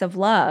place of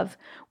love,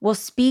 will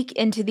speak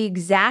into the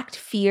exact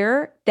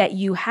fear that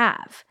you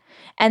have.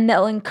 And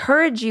they'll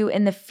encourage you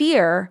in the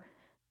fear,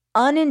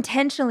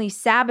 unintentionally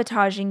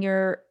sabotaging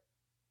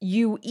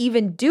you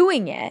even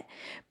doing it.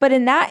 But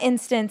in that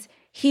instance,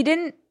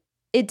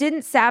 it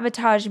didn't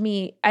sabotage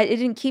me. It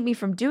didn't keep me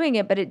from doing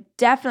it, but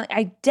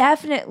I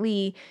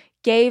definitely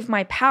gave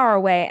my power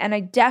away, and I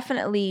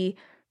definitely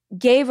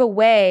gave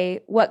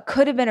away what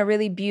could have been a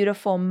really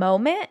beautiful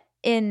moment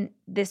in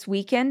this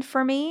weekend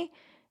for me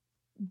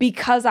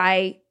because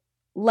I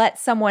let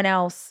someone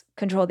else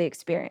control the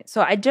experience.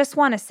 So I just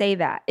want to say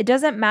that. It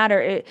doesn't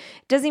matter. It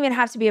doesn't even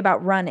have to be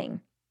about running.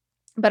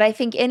 But I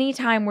think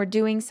anytime we're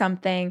doing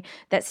something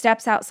that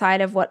steps outside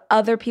of what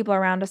other people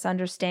around us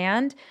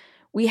understand,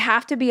 we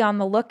have to be on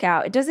the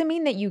lookout. It doesn't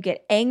mean that you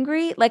get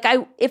angry. Like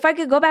if I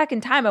could go back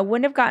in time, I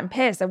wouldn't have gotten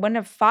pissed. I wouldn't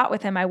have fought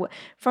with him.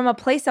 From a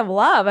place of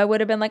love, I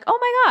would have been like, oh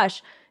my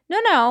gosh,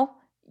 no,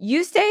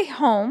 you stay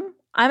home.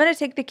 I'm going to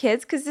take the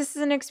kids because this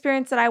is an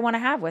experience that I want to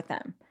have with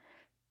them.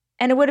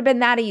 And it would have been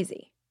that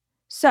easy.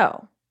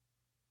 So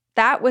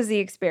that was the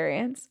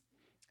experience.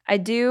 I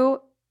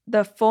do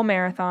the full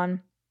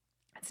marathon.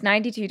 It's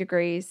 92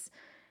 degrees.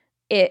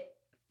 It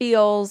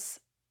feels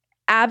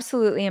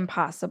absolutely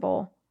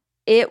impossible.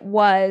 It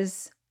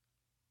was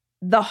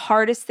the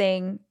hardest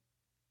thing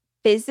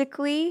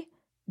physically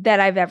that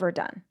I've ever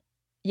done.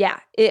 Yeah.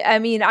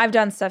 I've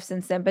done stuff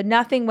since then, but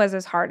nothing was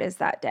as hard as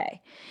that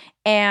day.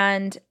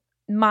 And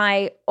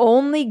my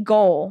only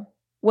goal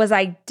was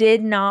I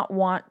did not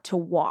want to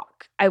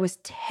walk. I was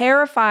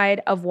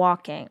terrified of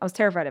walking. I was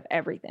terrified of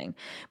everything,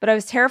 but I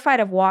was terrified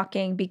of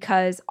walking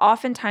because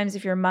oftentimes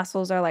if your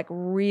muscles are like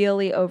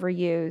really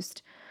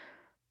overused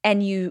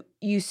and you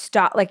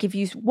stop, like if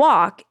you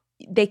walk,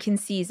 they can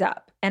seize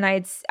up. And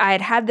I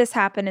had this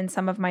happen in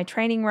some of my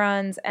training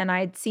runs, and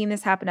I'd seen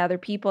this happen to other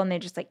people, and they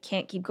just like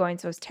can't keep going.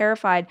 So I was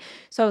terrified.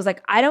 So I was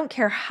like, I don't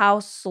care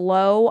how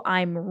slow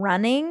I'm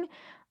running,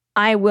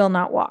 I will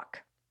not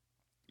walk.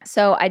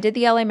 So I did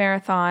the LA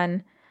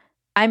Marathon.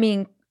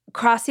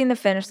 Crossing the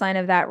finish line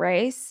of that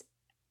race,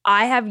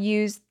 I have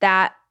used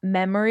that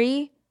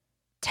memory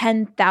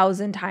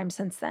 10,000 times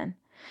since then.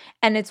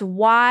 And it's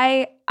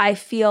why I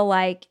feel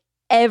like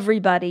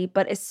everybody,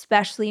 but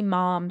especially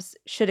moms,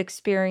 should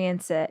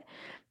experience it,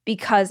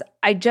 because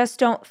I just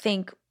don't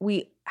think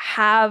we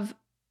have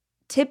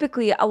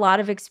typically a lot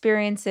of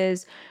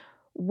experiences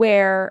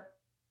where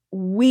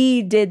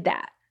we did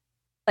that.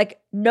 Like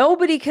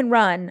nobody can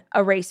run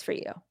a race for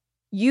you.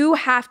 You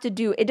have to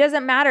do, it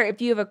doesn't matter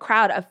if you have a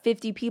crowd of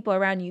 50 people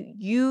around you,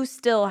 you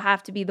still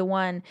have to be the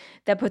one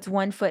that puts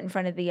one foot in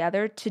front of the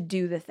other to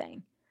do the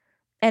thing.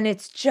 And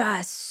it's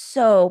just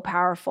so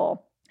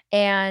powerful.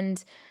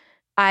 And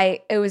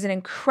it was an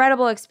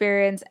incredible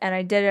experience, and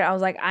I did it. I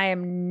was like, I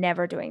am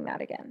never doing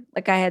that again.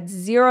 Like I had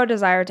zero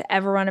desire to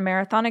ever run a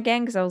marathon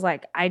again because I was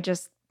like,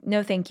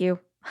 no, thank you.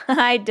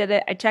 I did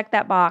it. I checked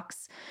that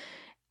box.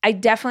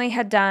 I've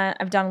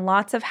done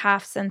lots of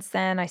halves since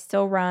then. I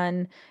still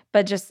run,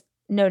 but just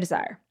no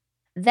desire.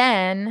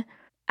 Then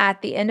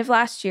at the end of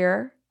last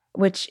year,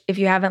 which if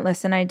you haven't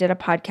listened, I did a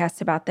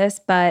podcast about this,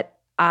 but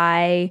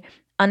I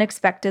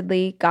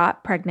unexpectedly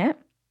got pregnant,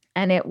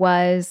 and it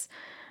was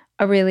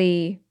a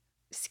really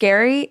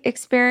scary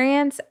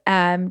experience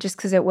just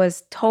because it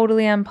was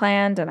totally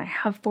unplanned, and I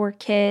have 4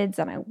 kids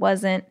and I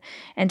wasn't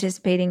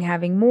anticipating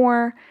having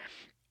more,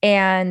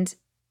 and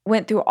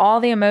went through all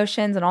the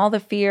emotions and all the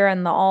fear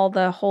and all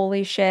the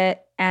holy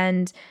shit,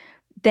 and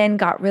then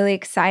got really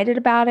excited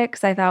about it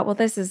because I thought, well,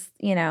 this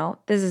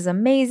is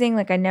amazing.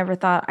 Like I never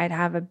thought I'd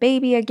have a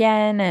baby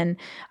again, and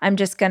I'm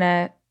just going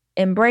to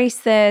embrace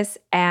this,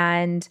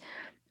 and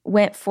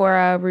went for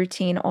a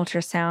routine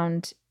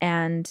ultrasound,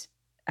 and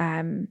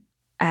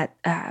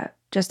at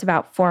just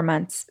about 4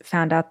 months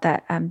found out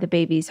that the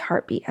baby's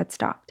heartbeat had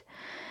stopped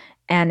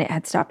and it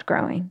had stopped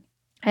growing.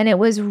 And it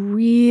was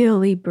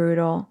really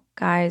brutal,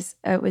 guys.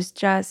 It was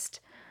just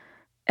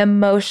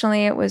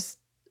emotionally, it was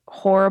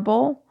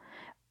horrible.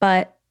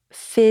 But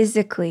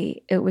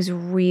physically, it was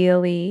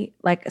really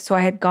so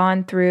I had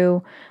gone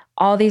through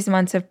all these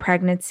months of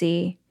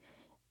pregnancy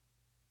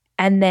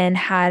and then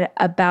had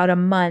about a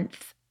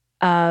month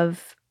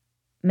of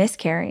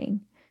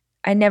miscarrying.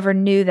 I never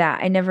knew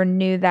that. I never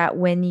knew that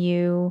when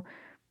you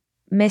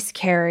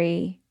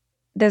miscarry,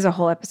 there's a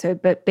whole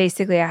episode, but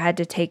basically I had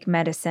to take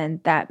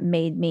medicine that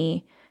made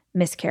me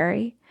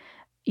miscarry.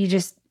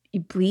 You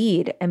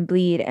bleed and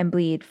bleed and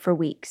bleed for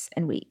weeks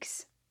and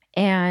weeks.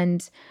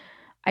 And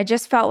I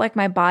just felt like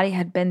my body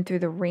had been through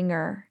the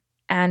ringer.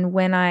 And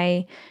when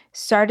I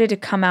started to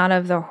come out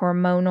of the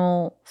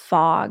hormonal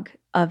fog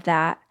of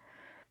that,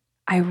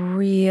 I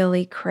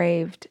really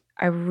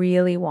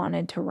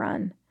wanted to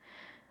run.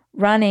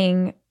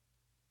 Running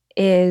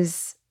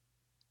is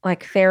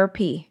like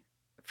therapy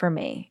for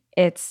me.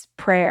 It's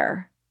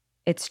prayer,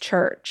 it's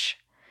church,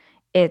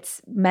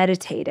 it's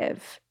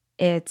meditative,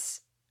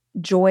 it's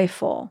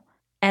joyful.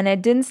 And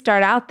it didn't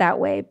start out that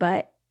way,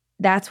 but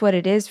that's what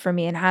it is for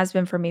me and has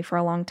been for me for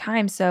a long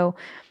time. So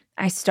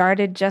I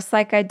started just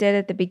like I did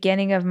at the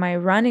beginning of my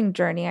running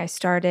journey. I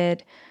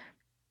started,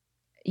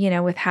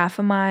 with half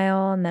a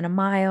mile and then a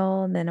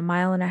mile and then a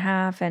mile and a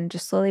half and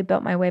just slowly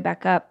built my way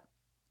back up.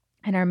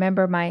 And I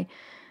remember my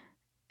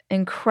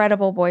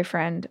incredible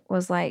boyfriend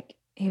was like,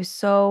 he was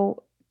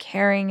so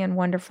caring and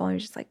wonderful. He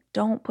was just like,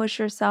 don't push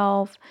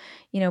yourself,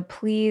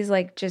 please,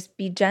 like, just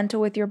be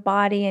gentle with your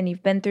body. And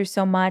you've been through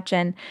so much.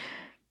 And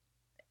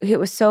it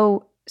was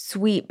so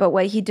sweet. But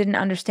what he didn't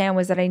understand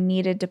was that I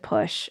needed to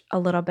push a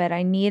little bit.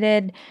 I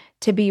needed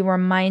to be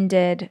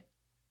reminded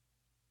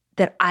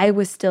that I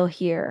was still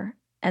here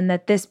and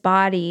that this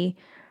body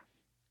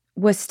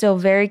was still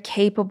very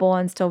capable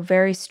and still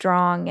very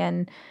strong.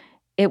 And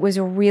it was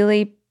a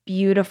really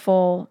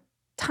beautiful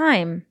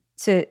time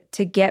to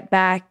get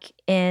back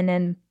in.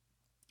 And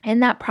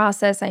in that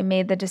process, I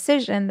made the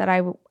decision that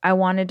I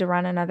wanted to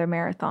run another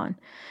marathon.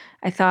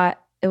 I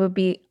thought it would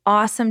be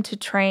awesome to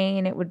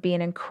train. It would be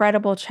an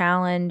incredible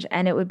challenge,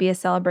 and it would be a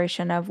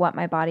celebration of what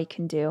my body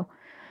can do.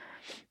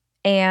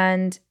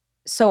 And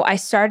so I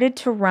started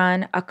to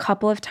run a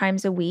couple of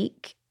times a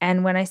week.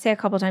 And when I say a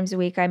couple of times a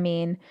week, I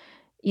mean,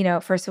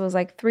 at first it was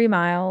like 3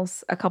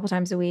 miles a couple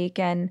times a week.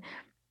 And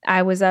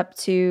I would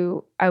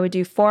do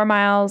 4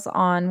 miles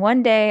on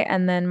one day,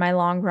 and then my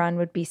long run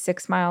would be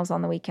 6 miles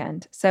on the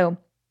weekend. So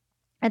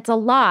it's a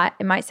lot.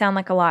 It might sound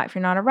like a lot if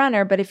you're not a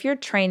runner, but if you're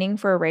training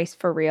for a race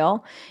for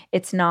real,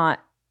 it's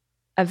not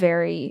a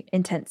very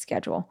intense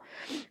schedule.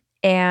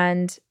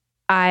 And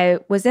I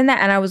was in that,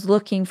 and I was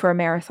looking for a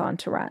marathon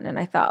to run. And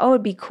I thought, oh,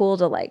 it'd be cool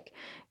to like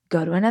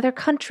go to another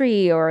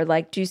country or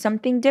like do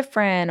something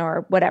different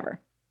or whatever.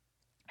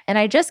 And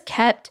I just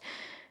kept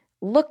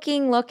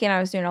looking. I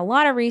was doing a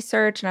lot of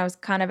research, and I was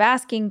kind of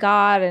asking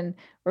God and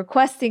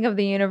requesting of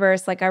the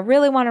universe, like, I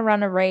really want to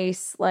run a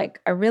race. Like,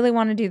 I really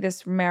want to do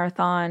this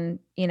marathon,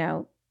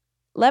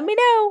 let me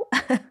know.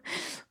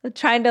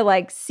 Trying to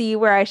like see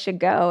where I should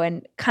go,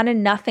 and kind of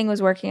nothing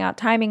was working out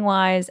timing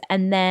wise.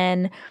 And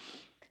then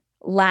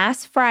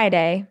last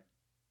Friday,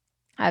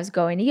 I was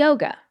going to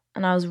yoga,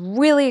 and I was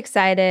really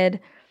excited.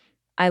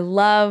 I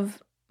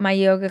love my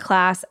yoga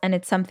class, and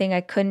it's something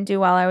I couldn't do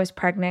while I was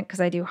pregnant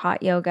because I do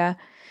hot yoga.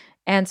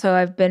 And so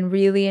I've been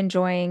really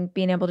enjoying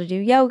being able to do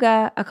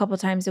yoga a couple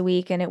times a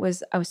week. And I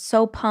was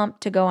so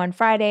pumped to go on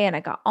Friday, and I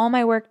got all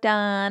my work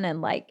done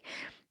and like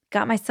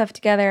got my stuff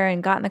together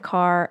and got in the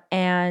car.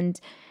 And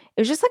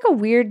it was just like a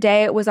weird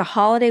day. It was a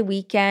holiday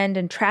weekend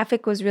and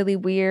traffic was really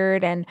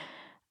weird. And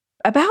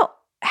about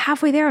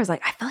halfway there, I was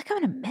like, I feel like I'm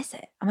going to miss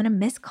it. I'm going to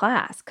miss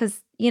class.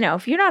 Cause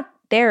if you're not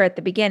there at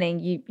the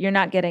beginning, you're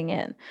not getting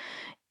in.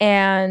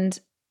 And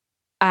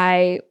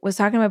I was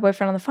talking to my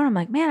boyfriend on the phone. I'm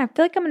like, man, I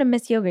feel like I'm going to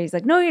miss yoga. He's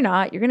like, no, you're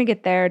not. You're going to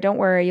get there. Don't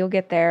worry. You'll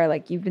get there.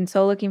 Like, you've been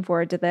so looking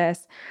forward to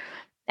this.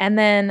 And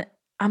then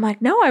I'm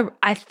like, no,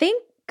 I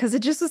think, because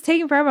it just was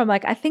taking forever. I'm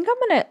like, I think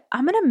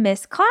I'm going to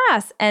miss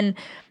class. And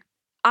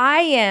I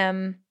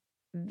am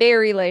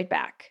very laid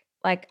back.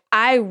 Like,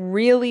 I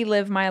really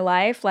live my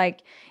life.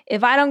 Like,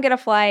 if I don't get a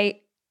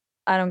flight,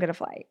 I don't get a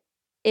flight.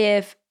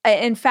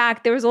 In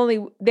fact, this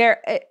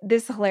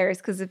is hilarious,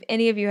 because if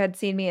any of you had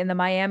seen me in the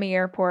Miami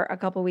airport a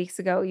couple weeks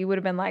ago, you would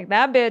have been like,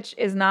 that bitch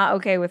is not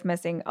okay with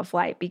missing a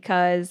flight,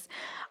 because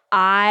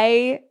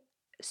I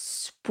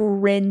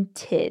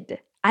sprinted.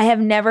 I have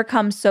never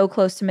come so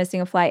close to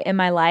missing a flight in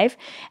my life.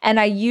 And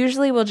I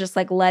usually will just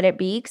like let it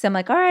be, because I'm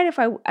like, all right, if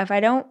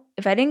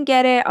I didn't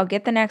get it, I'll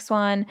get the next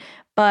one.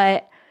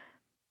 But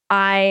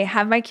I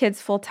have my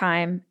kids full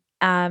time.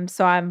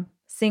 So I'm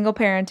single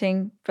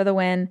parenting for the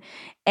win.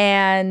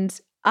 And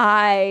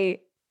I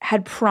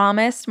had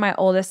promised my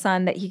oldest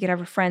son that he could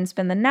have a friend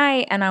spend the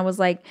night. And I was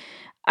like,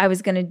 I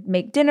was going to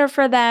make dinner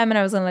for them, and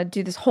I was going to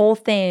do this whole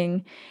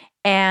thing.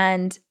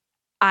 And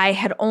I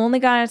had only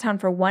gone out of town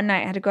for one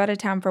night. I had to go out of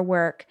town for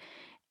work.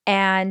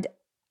 And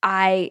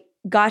I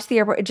got to the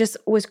airport. It just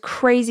was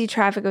crazy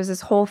traffic. It was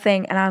this whole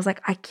thing. And I was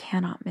like, I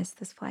cannot miss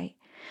this flight.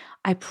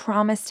 I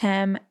promised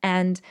him.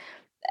 And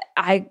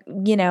I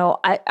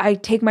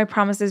take my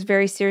promises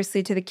very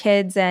seriously to the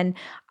kids. And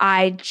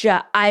I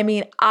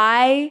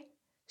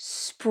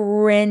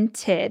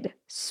sprinted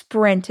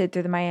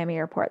through the Miami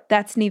airport.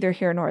 That's neither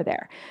here nor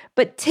there.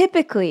 But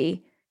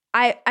typically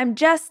I'm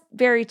just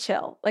very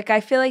chill. Like, I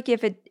feel like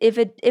if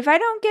I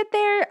don't get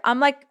there, I'm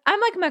like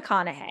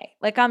McConaughey.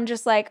 Like, I'm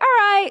just like, all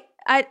right,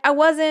 I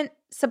wasn't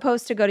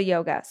supposed to go to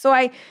yoga. So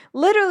I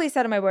literally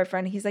said to my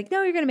boyfriend, he's like,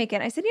 no, you're going to make it.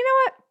 And I said, you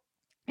know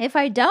what? If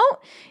I don't,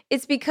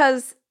 it's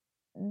because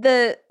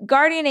the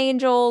guardian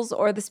angels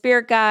or the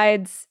spirit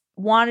guides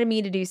wanted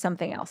me to do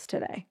something else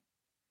today.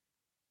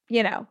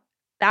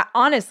 That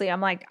honestly,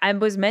 I'm like, I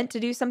was meant to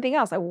do something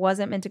else. I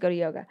wasn't meant to go to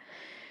yoga.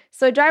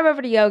 So I drive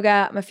over to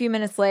yoga. I'm a few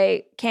minutes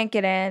late, can't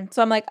get in.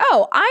 So I'm like,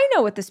 oh, I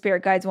know what the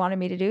spirit guides wanted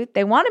me to do.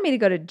 They wanted me to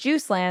go to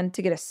Juice Land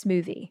to get a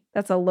smoothie.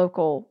 That's a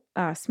local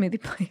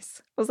smoothie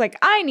place. I was like,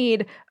 I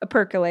need a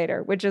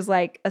percolator, which is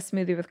like a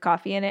smoothie with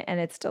coffee in it, and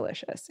it's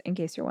delicious, in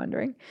case you're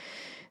wondering.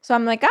 So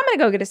I'm like, I'm going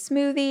to go get a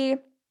smoothie.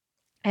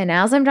 And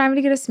as I'm driving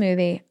to get a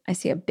smoothie, I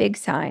see a big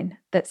sign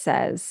that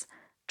says,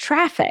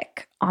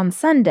 traffic on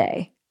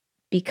Sunday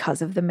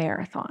because of the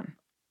marathon.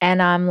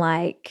 And I'm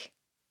like,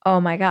 oh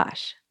my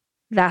gosh.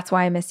 That's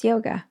why I miss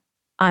yoga.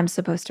 I'm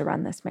supposed to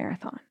run this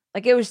marathon.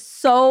 Like, it was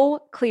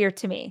so clear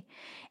to me.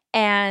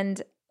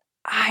 And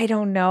I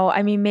don't know.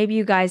 I mean, maybe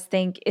you guys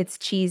think it's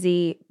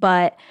cheesy,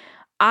 but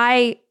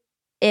I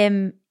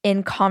am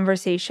in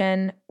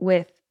conversation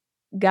with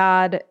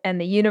God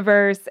and the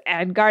universe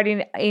and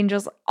guardian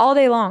angels all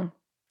day long.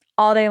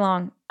 All day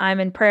long. I'm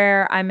in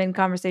prayer. I'm in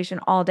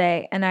conversation all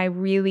day. And I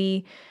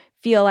really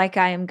feel like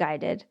I am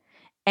guided.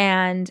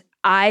 And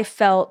I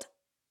felt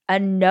a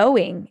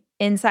knowing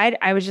inside.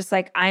 I was just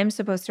like, I'm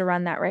supposed to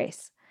run that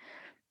race.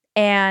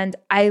 And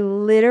I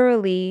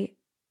literally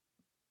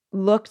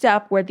looked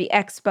up where the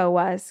expo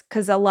was,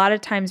 because a lot of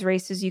times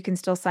races you can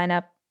still sign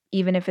up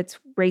even if it's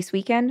race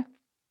weekend.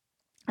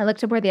 I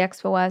looked up where the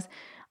expo was.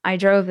 I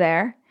drove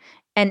there.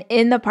 And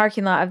in the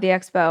parking lot of the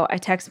expo, I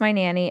text my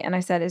nanny and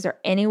I said, is there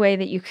any way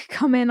that you could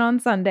come in on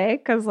Sunday?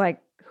 Because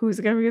like, who's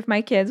going to be with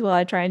my kids while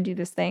I try and do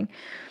this thing?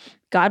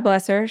 God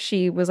bless her.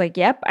 She was like,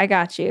 yep, I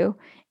got you.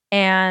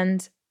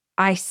 And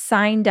I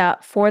signed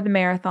up for the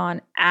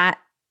marathon at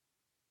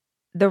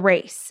the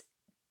race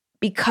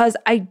because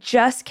I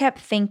just kept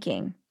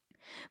thinking,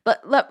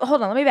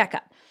 hold on, let me back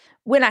up.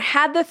 When I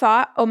had the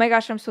thought, oh my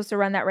gosh, I'm supposed to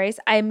run that race,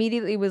 I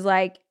immediately was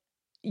like,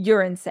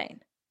 you're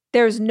insane.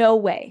 There's no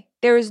way.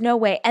 There is no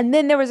way. And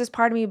then there was this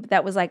part of me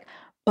that was like,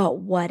 but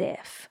what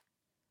if?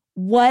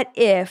 What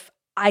if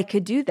I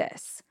could do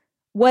this?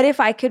 What if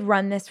I could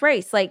run this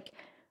race? Like,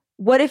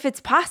 what if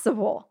it's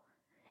possible?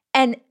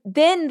 And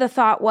then the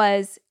thought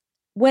was,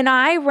 when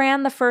I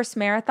ran the first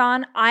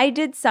marathon, I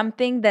did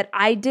something that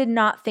I did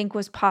not think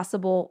was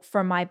possible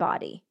for my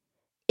body.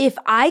 If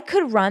I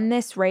could run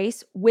this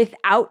race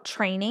without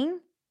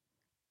training,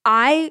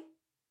 I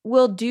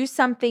will do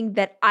something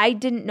that I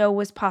didn't know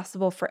was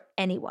possible for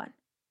anyone.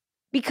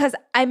 Because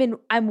I'm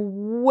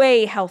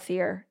way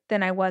healthier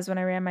than I was when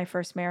I ran my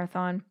first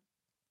marathon.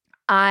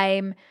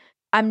 I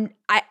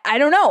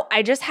don't know.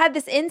 I just had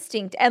this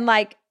instinct, and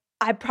like,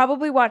 I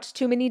probably watched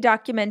too many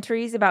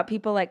documentaries about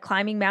people like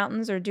climbing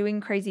mountains or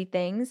doing crazy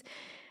things.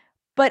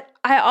 But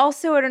I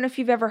don't know if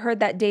you've ever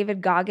heard that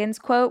David Goggins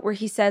quote where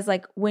he says,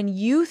 like, when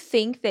you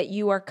think that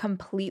you are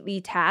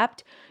completely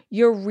tapped,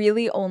 you're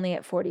really only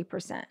at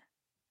 40%.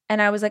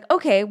 And I was like,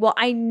 okay, well,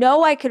 I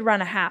know I could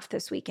run a half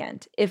this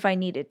weekend if I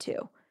needed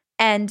to.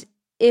 And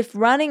if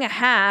running a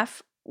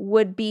half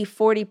would be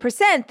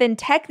 40%, then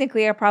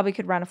technically I probably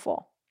could run a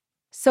full.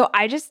 So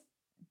I just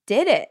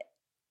did it.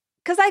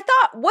 Because I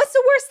thought, what's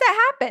the worst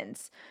that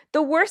happens?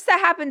 The worst that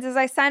happens is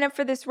I sign up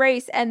for this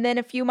race and then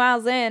a few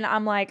miles in,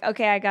 I'm like,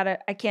 okay,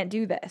 I can't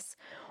do this.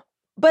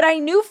 But I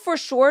knew for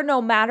sure,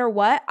 no matter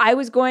what, I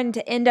was going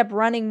to end up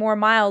running more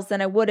miles than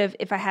I would have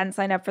if I hadn't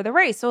signed up for the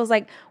race. So I was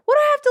like, what do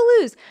I have to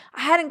lose?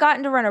 I hadn't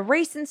gotten to run a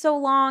race in so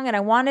long, and I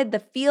wanted the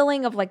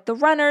feeling of like the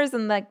runners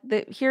and like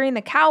the hearing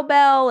the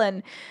cowbell.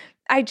 And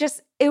I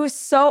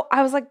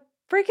was like,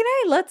 freaking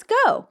A, let's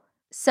go.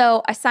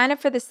 So I signed up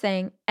for this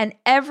thing, and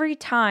every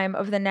time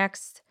over the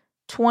next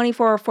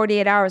 24 or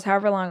 48 hours,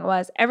 however long it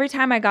was, every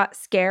time I got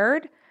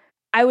scared,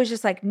 I was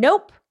just like,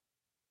 nope,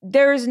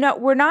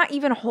 we're not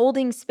even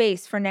holding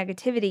space for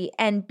negativity.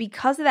 And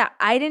because of that,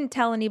 I didn't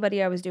tell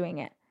anybody I was doing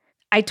it.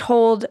 I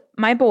told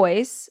my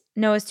boys,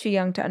 Noah's too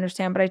young to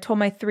understand, but I told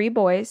my 3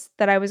 boys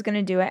that I was going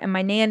to do it, and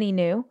my nanny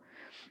knew.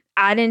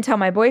 I didn't tell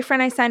my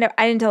boyfriend I signed up.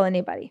 I didn't tell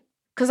anybody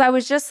because I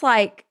was just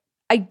like,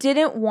 I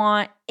didn't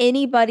want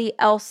anybody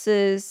else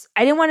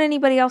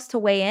to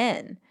weigh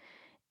in,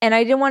 and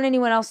I didn't want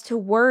anyone else to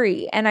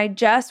worry. And I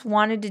just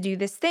wanted to do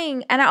this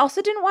thing. And I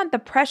also didn't want the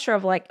pressure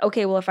of like,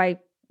 okay, well, if I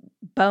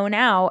bone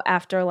out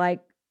after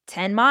like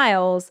 10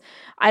 miles,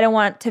 I don't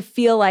want to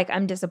feel like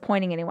I'm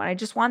disappointing anyone. I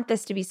just want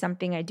this to be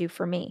something I do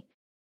for me.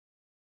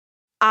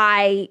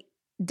 I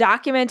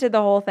documented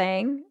the whole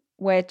thing,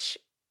 which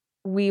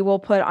we will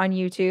put on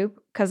YouTube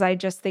because I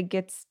just think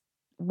it's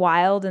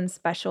wild and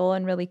special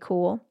and really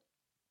cool.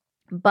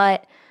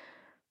 But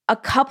a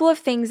couple of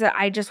things that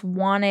I just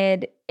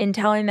wanted in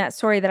telling that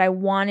story that I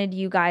wanted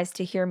you guys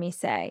to hear me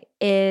say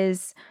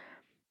is,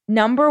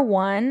 number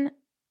one,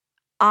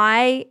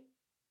 I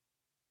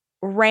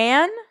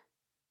ran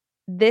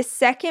this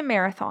second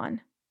marathon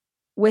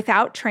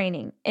without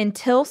training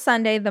until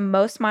Sunday. The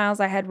most miles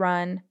I had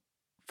run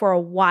for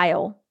a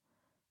while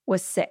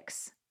was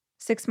 6.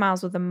 6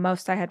 miles was the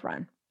most I had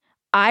run.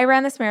 I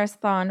ran this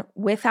marathon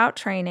without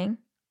training,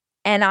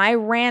 and I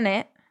ran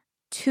it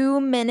 2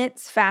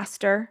 minutes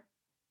faster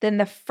than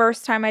the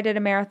first time I did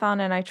a marathon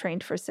and I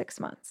trained for 6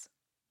 months.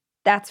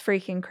 That's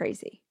freaking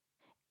crazy.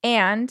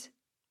 And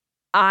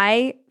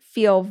I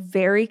feel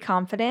very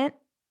confident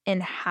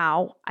in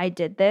how I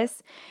did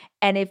this.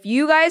 And if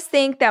you guys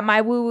think that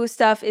my woo-woo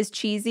stuff is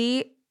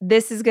cheesy,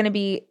 this is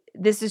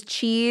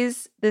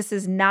cheese. This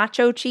is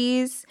nacho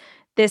cheese.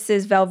 This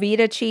is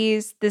Velveeta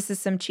cheese. This is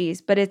some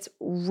cheese, but it's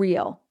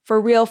real. For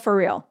real, for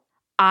real.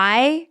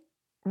 I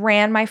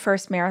ran my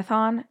first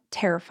marathon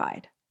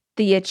terrified.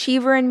 The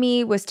achiever in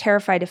me was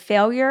terrified of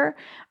failure.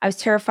 I was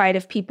terrified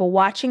of people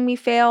watching me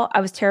fail.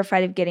 I was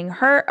terrified of getting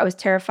hurt. I was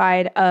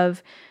terrified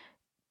of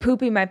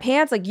pooping my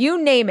pants. Like,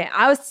 you name it.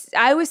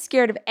 I was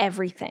scared of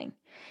everything.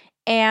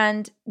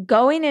 And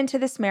going into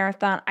this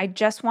marathon, I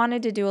just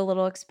wanted to do a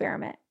little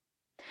experiment.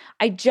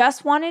 I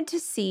just wanted to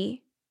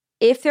see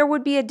if there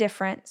would be a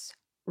difference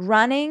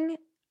running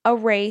a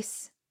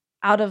race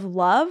out of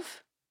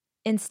love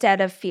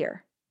instead of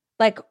fear.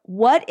 Like,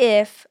 what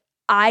if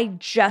I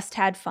just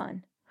had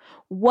fun?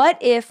 What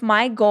if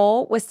my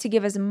goal was to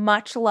give as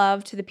much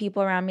love to the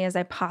people around me as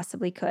I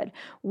possibly could?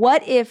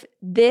 What if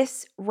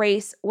this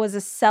race was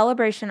a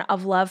celebration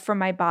of love for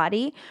my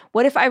body?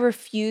 What if I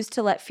refused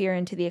to let fear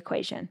into the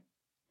equation?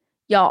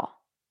 Y'all,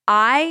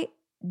 I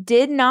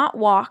did not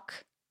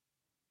walk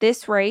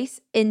this race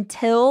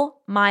until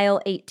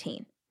mile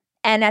 18.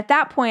 And at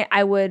that point,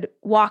 I would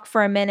walk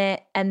for a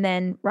minute and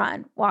then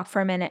run, walk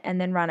for a minute and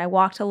then run. I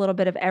walked a little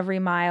bit of every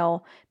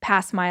mile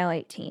past mile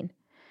 18.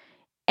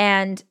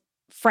 And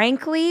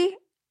frankly,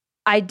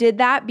 I did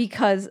that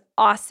because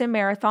Austin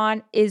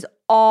Marathon is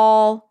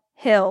all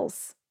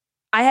hills.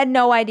 I had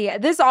no idea.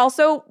 This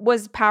also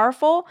was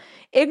powerful.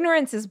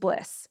 Ignorance is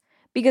bliss.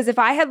 Because if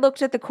I had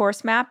looked at the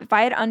course map, if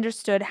I had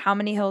understood how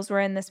many hills were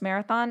in this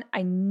marathon,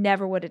 I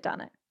never would have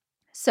done it.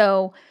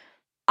 So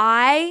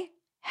I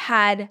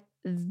had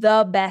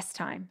the best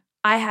time.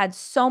 I had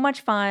so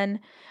much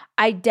fun.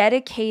 I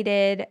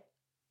dedicated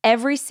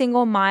every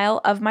single mile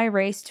of my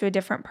race to a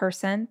different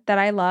person that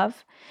I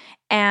love.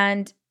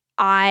 And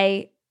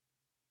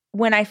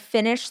when I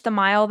finished the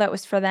mile that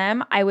was for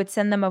them, I would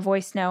send them a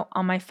voice note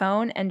on my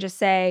phone and just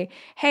say,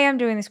 hey, I'm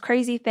doing this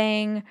crazy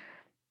thing.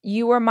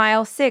 You were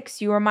mile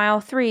 6, you were mile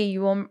 3,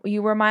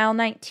 you were mile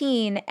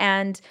 19.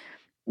 And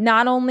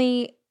not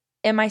only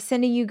am I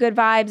sending you good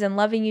vibes and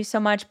loving you so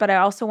much, but I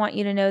also want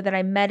you to know that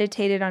I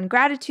meditated on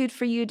gratitude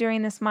for you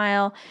during this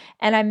mile.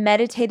 And I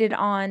meditated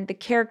on the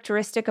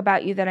characteristic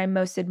about you that I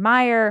most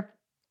admire.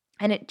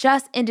 And it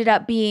just ended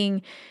up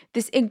being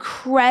this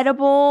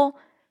incredible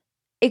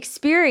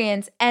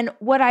experience. And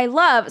what I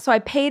love, so I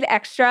paid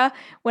extra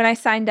when I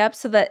signed up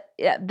so that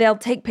they'll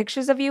take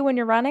pictures of you when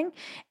you're running,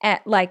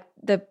 at like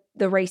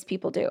the race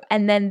people do.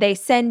 And then they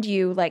send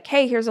you like,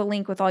 hey, here's a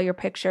link with all your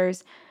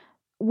pictures.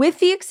 With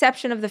the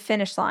exception of the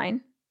finish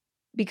line,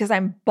 because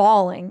I'm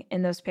bawling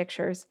in those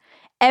pictures,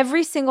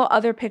 every single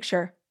other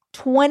picture,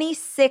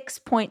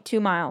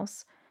 26.2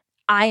 miles,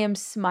 I am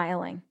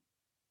smiling.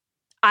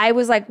 I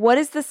was like, what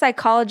is the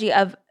psychology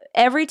of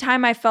every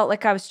time I felt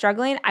like I was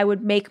struggling, I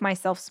would make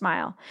myself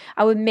smile.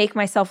 I would make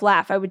myself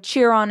laugh. I would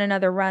cheer on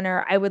another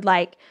runner. I would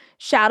like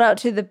shout out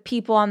to the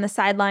people on the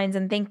sidelines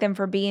and thank them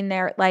for being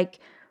there. Like,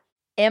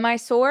 am I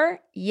sore?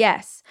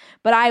 Yes.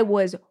 But I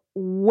was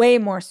way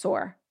more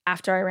sore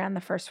after I ran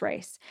the first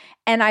race.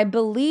 And I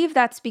believe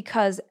that's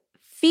because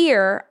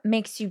fear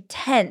makes you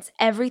tense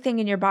everything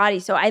in your body.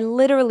 So I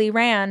literally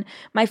ran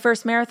my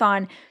first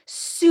marathon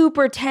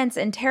super tense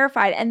and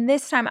terrified. And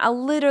this time I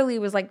literally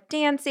was like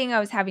dancing. I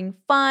was having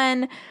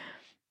fun.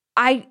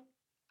 I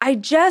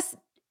just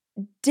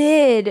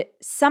did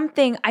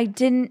something I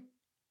didn't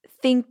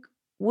think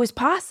was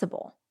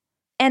possible.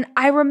 And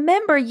I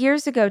remember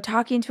years ago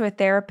talking to a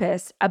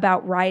therapist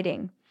about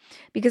writing,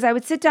 because I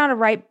would sit down to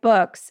write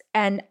books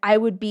and I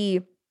would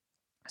be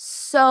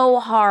so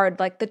hard,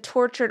 like the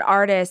tortured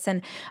artist,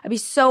 and I'd be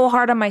so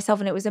hard on myself,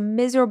 and it was a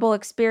miserable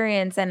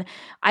experience. And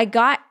I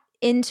got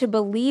into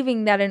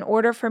believing that in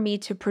order for me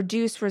to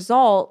produce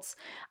results,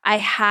 I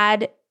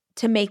had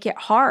to make it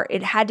hard.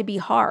 It had to be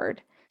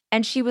hard.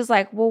 And she was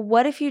like, well,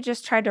 what if you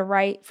just tried to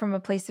write from a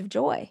place of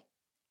joy?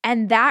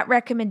 And that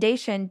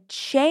recommendation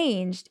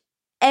changed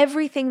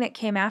everything that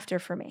came after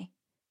for me.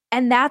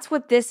 And that's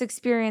what this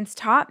experience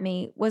taught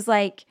me, was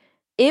like,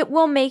 it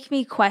will make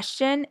me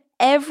question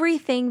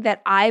everything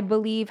that I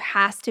believe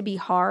has to be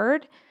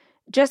hard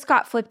just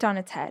got flipped on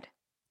its head.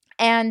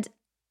 And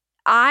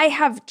I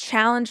have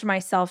challenged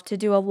myself to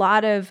do a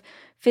lot of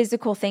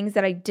physical things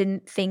that I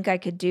didn't think I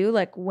could do,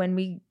 like when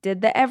we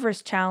did the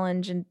Everest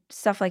challenge and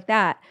stuff like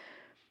that.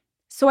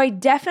 So I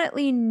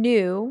definitely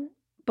knew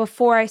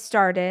before I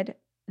started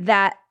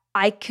that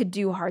I could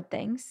do hard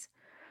things.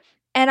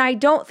 And I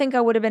don't think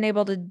I would have been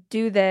able to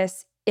do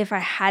this if I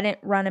hadn't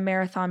run a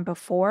marathon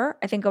before.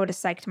 I think I would have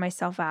psyched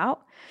myself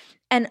out.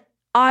 And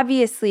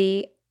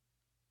obviously,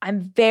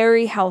 I'm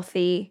very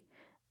healthy.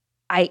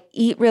 I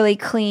eat really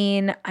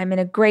clean. I'm in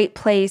a great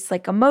place,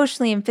 like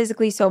emotionally and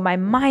physically. So my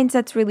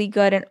mindset's really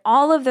good. And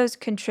all of those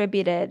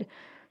contributed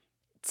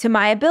to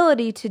my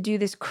ability to do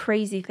this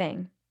crazy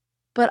thing.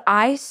 But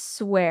I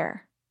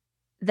swear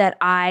that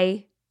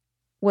I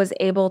was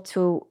able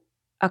to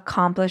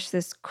accomplish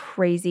this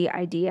crazy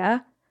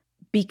idea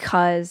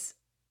because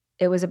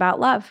it was about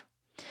love.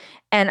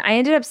 And I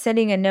ended up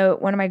sending a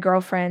note. One of my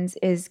girlfriends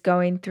is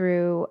going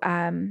through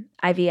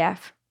IVF.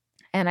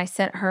 And I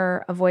sent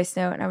her a voice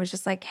note and I was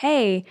just like,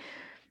 hey,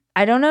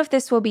 I don't know if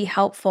this will be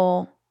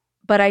helpful,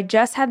 but I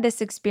just had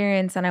this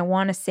experience and I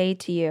want to say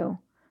to you,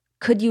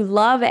 could you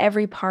love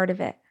every part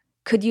of it?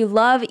 Could you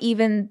love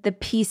even the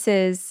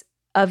pieces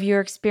of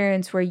your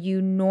experience where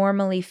you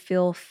normally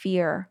feel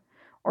fear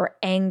or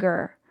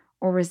anger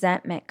or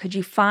resentment? Could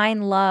you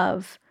find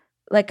love?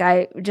 Like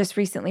I just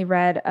recently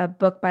read a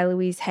book by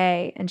Louise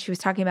Hay, and she was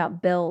talking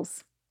about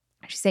bills.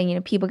 She's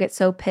saying, people get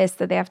so pissed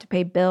that they have to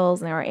pay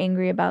bills and they're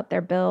angry about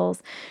their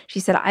bills. She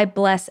said, I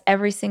bless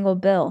every single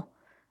bill.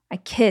 I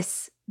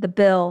kiss the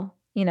bill.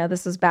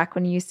 This was back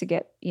when you used to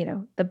get,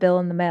 the bill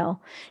in the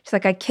mail. She's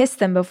like, I kiss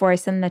them before I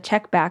send the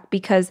check back,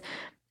 because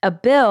a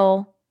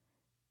bill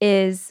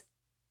is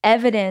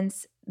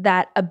evidence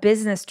that a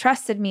business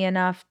trusted me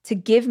enough to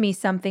give me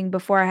something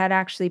before I had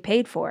actually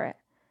paid for it.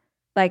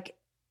 Like,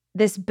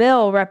 this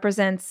bill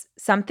represents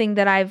something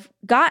that I've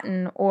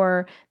gotten,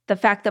 or the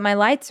fact that my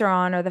lights are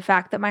on, or the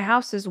fact that my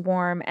house is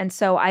warm. And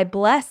so I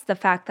bless the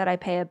fact that I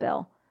pay a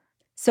bill.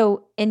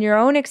 So in your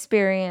own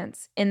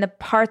experience, in the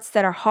parts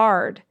that are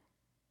hard,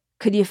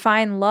 could you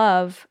find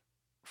love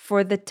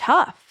for the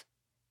tough?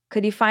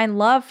 Could you find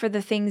love for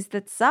the things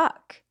that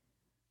suck?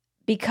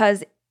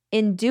 Because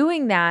in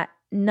doing that,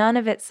 none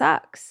of it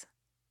sucks.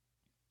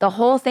 The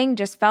whole thing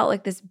just felt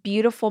like this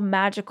beautiful,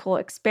 magical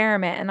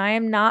experiment. And I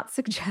am not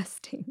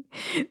suggesting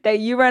that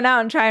you run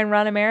out and try and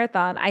run a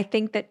marathon. I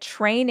think that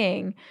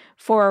training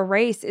for a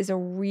race is a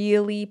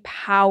really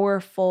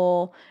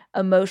powerful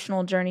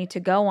emotional journey to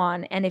go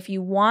on. And if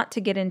you want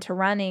to get into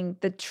running,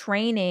 the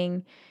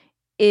training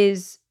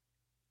is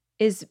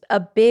a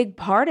big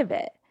part of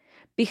it,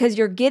 because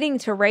you're getting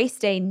to race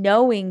day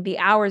knowing the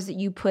hours that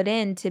you put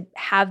in to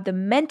have the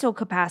mental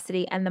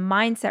capacity and the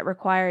mindset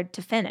required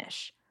to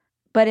finish.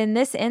 But in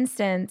this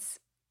instance,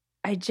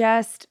 I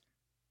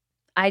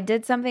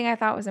did something I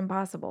thought was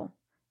impossible.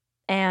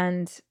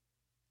 And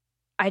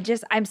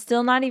I'm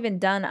still not even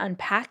done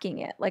unpacking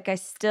it. Like, I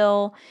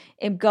still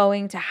am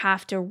going to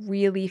have to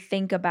really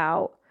think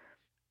about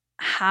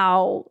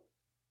how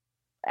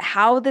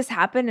this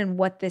happened and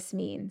what this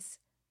means.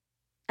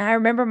 And I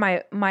remember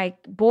my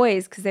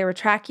boys, because they were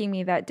tracking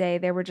me that day,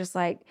 they were just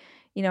like,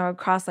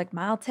 across like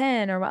mile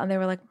 10 and they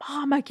were like,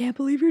 Mom, I can't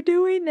believe you're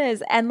doing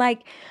this. And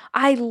like,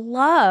 I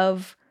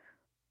love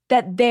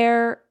that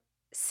they're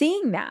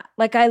seeing that.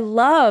 Like, I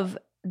love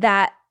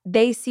that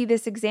they see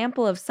this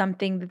example of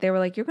something that they were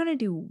like, you're going to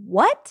do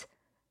what?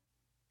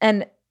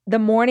 And the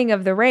morning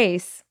of the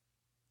race,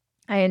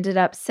 I ended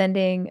up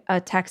sending a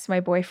text to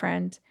my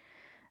boyfriend.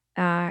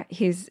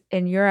 He's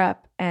in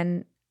Europe.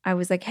 And I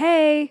was like,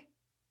 hey,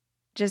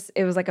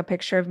 it was like a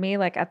picture of me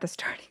like at the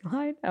starting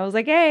line. I was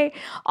like, hey,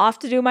 off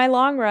to do my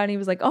long run. He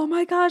was like, oh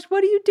my gosh,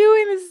 what are you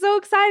doing? This is so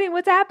exciting.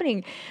 What's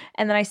happening?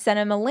 And then I sent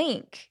him a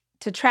link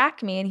to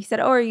track me. And he said,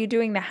 oh, are you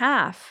doing the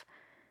half?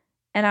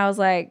 And I was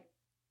like,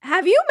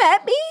 have you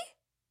met me?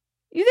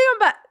 Do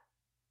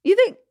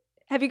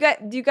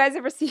you guys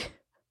ever see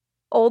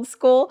Old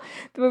School?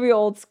 The movie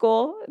Old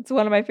School? It's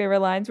one of my favorite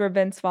lines, where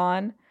Vince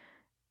Vaughn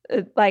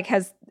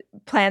has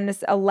planned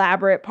this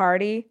elaborate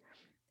party,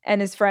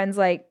 and his friend's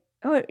like,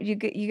 oh, you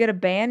get a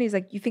band? He's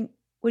like, you think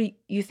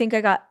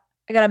I got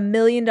 $1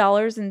 million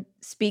in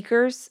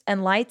speakers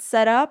and lights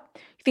set up?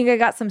 You think I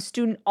got some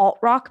student alt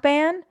rock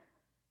band?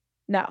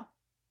 No.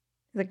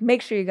 He's like,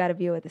 make sure you got a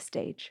view of the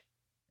stage.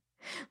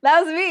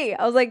 That was me.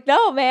 I was like,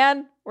 no,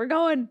 man, we're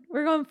going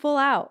full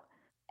out.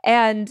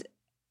 And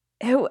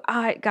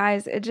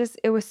guys,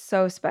 it was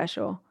so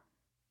special.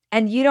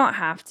 And you don't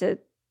have to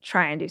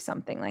try and do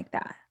something like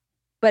that.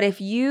 But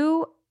if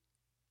you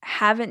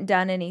haven't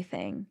done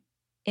anything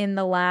in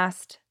the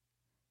last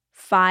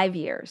 5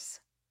 years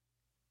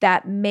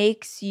that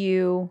makes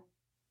you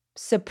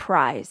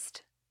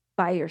surprised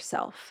by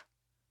yourself,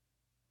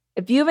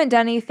 if you haven't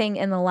done anything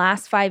in the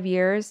last 5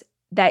 years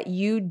that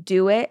you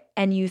do it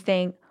and you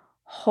think,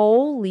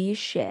 holy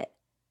shit,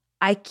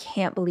 I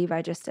can't believe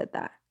I just did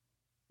that,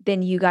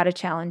 then you got to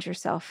challenge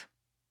yourself.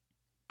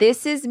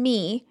 This is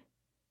me.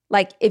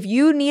 Like, if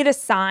you need a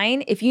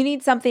sign, if you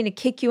need something to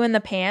kick you in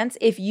the pants,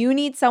 if you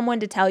need someone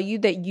to tell you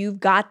that you've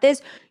got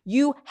this,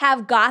 you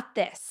have got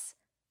this.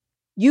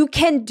 You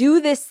can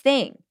do this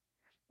thing.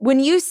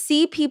 When you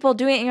see people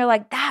doing it and you're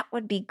like, that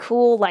would be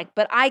cool, like,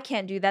 but I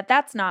can't do that.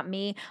 That's not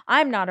me.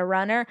 I'm not a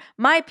runner.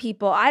 My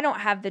people, I don't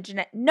have the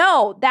genetic.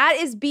 No, that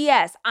is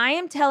BS. I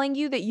am telling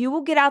you that you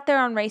will get out there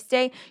on race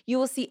day. You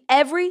will see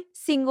every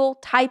single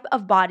type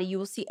of body. You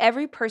will see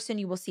every person.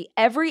 You will see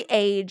every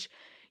age.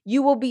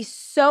 You will be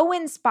so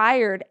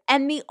inspired.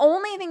 And the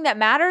only thing that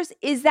matters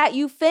is that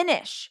you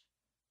finish.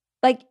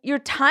 Like, your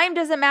time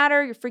doesn't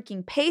matter. Your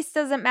freaking pace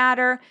doesn't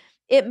matter.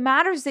 It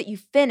matters that you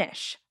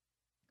finish.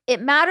 It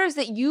matters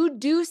that you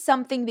do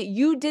something that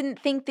you didn't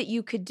think that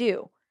you could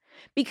do.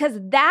 because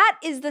that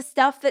is the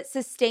stuff that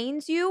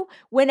sustains you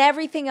when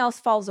everything else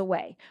falls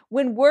away.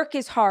 When work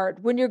is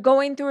hard, when you're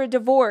going through a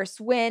divorce,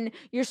 when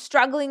you're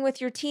struggling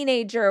with your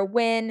teenager,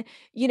 when,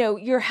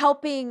 you're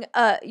helping,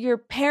 your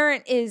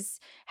parent is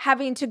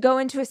having to go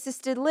into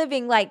assisted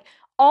living, like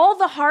all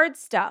the hard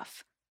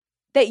stuff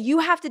that you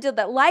have to deal,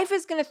 that life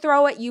is going to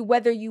throw at you,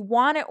 whether you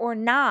want it or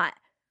not.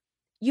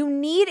 You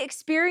need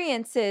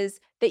experiences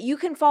that you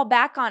can fall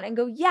back on and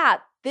go, yeah,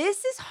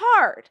 this is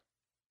hard,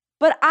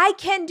 but I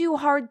can do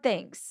hard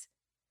things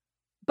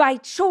by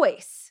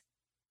choice.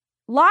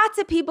 Lots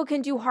of people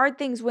can do hard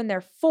things when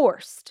they're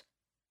forced.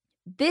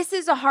 This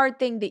is a hard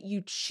thing that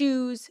you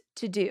choose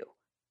to do.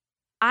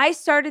 I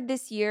started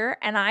this year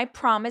and I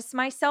promised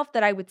myself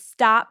that I would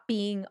stop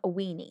being a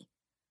weenie.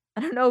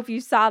 I don't know if you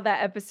saw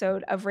that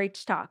episode of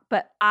Rach Talk,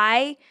 but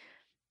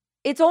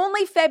it's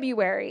only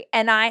February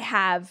and I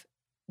have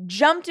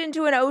jumped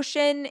into an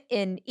ocean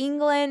in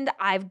England.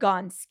 I've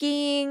gone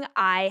skiing.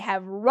 I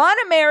have run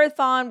a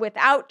marathon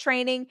without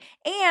training,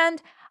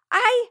 and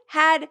I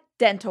had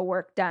dental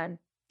work done.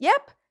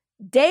 Yep.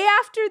 Day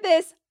after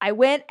this, I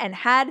went and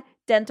had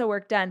dental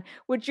work done,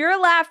 which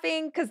you're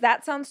laughing because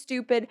that sounds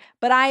stupid,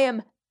 but I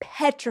am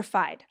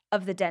petrified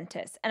of the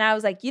dentist. And I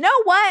was like, you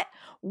know what?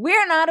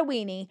 We're not a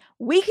weenie.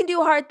 We can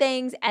do hard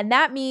things. And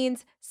that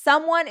means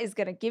someone is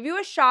going to give you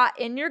a shot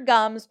in your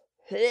gums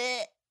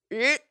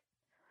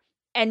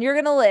and you're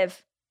going to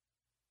live.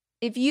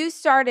 If you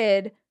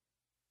started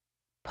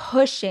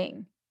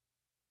pushing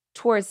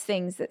towards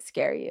things that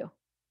scare you,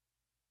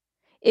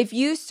 if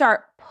you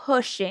start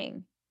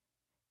pushing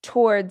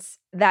towards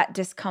that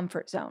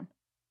discomfort zone,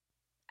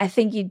 I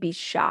think you'd be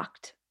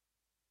shocked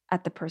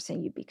at the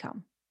person you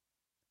become.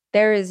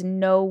 There is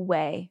no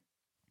way,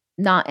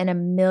 not in a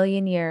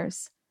million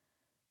years,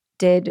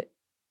 did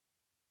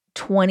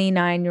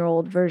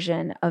 29-year-old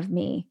version of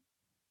me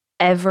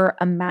ever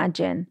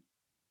imagine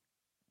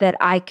that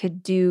I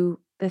could do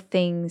the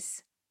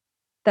things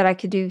that I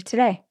could do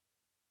today.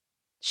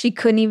 She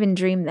couldn't even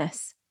dream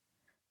this.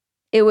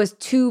 It was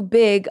too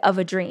big of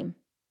a dream.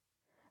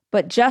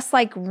 But just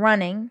like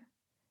running,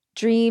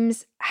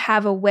 dreams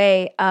have a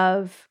way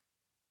of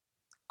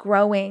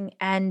growing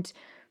and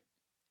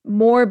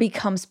more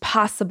becomes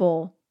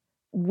possible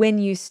when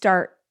you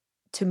start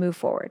to move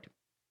forward.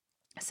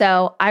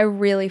 So I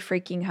really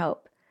freaking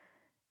hope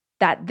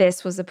that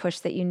this was a push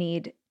that you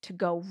need to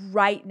go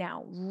right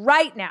now,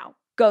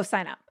 go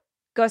sign up.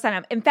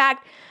 In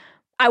fact,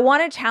 I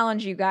want to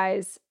challenge you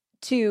guys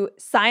to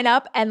sign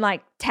up and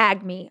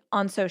tag me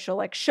on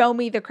social, show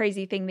me the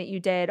crazy thing that you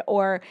did,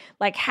 or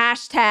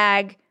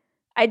hashtag,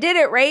 I did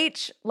it,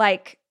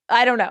 Rach,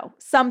 I don't know,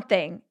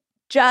 something.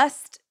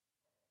 Just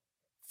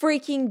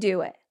freaking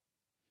do it.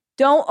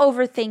 Don't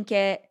overthink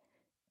it.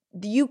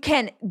 You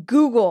can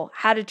Google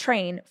how to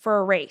train for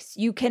a race.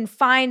 You can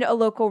find a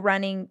local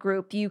running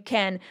group. You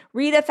can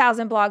read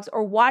 1,000 blogs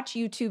or watch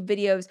YouTube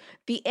videos.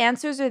 The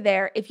answers are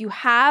there. If you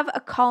have a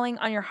calling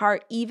on your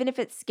heart, even if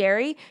it's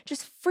scary,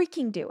 just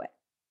freaking do it.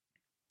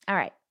 All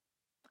right.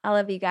 I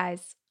love you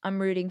guys.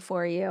 I'm rooting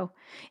for you.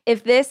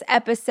 If this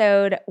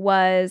episode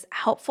was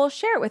helpful,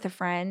 share it with a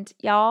friend,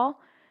 y'all.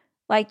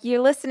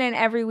 You're listening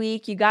every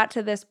week. You got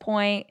to this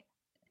point.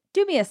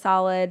 Do me a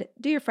solid.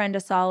 Do your friend a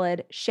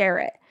solid. Share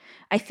it.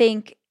 I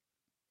think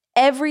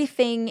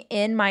everything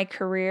in my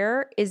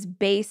career is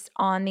based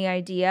on the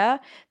idea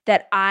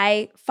that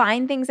I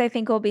find things I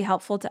think will be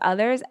helpful to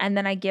others, and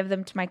then I give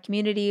them to my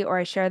community or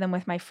I share them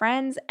with my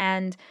friends.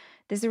 And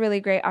this is a really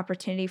great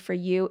opportunity for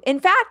you. In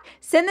fact,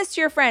 send this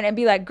to your friend and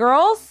be like,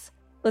 girls,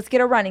 let's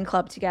get a running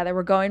club together.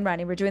 We're going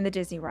running. We're doing the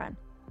Disney run.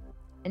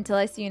 Until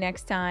I see you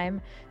next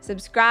time,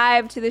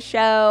 subscribe to the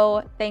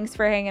show. Thanks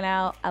for hanging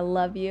out. I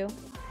love you.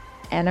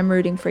 And I'm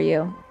rooting for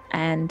you.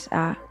 And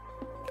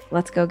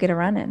let's go get a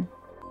run in.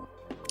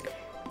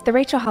 The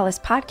Rachel Hollis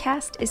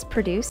podcast is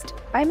produced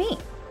by me,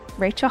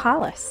 Rachel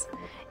Hollis.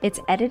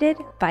 It's edited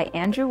by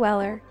Andrew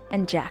Weller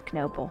and Jack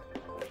Noble.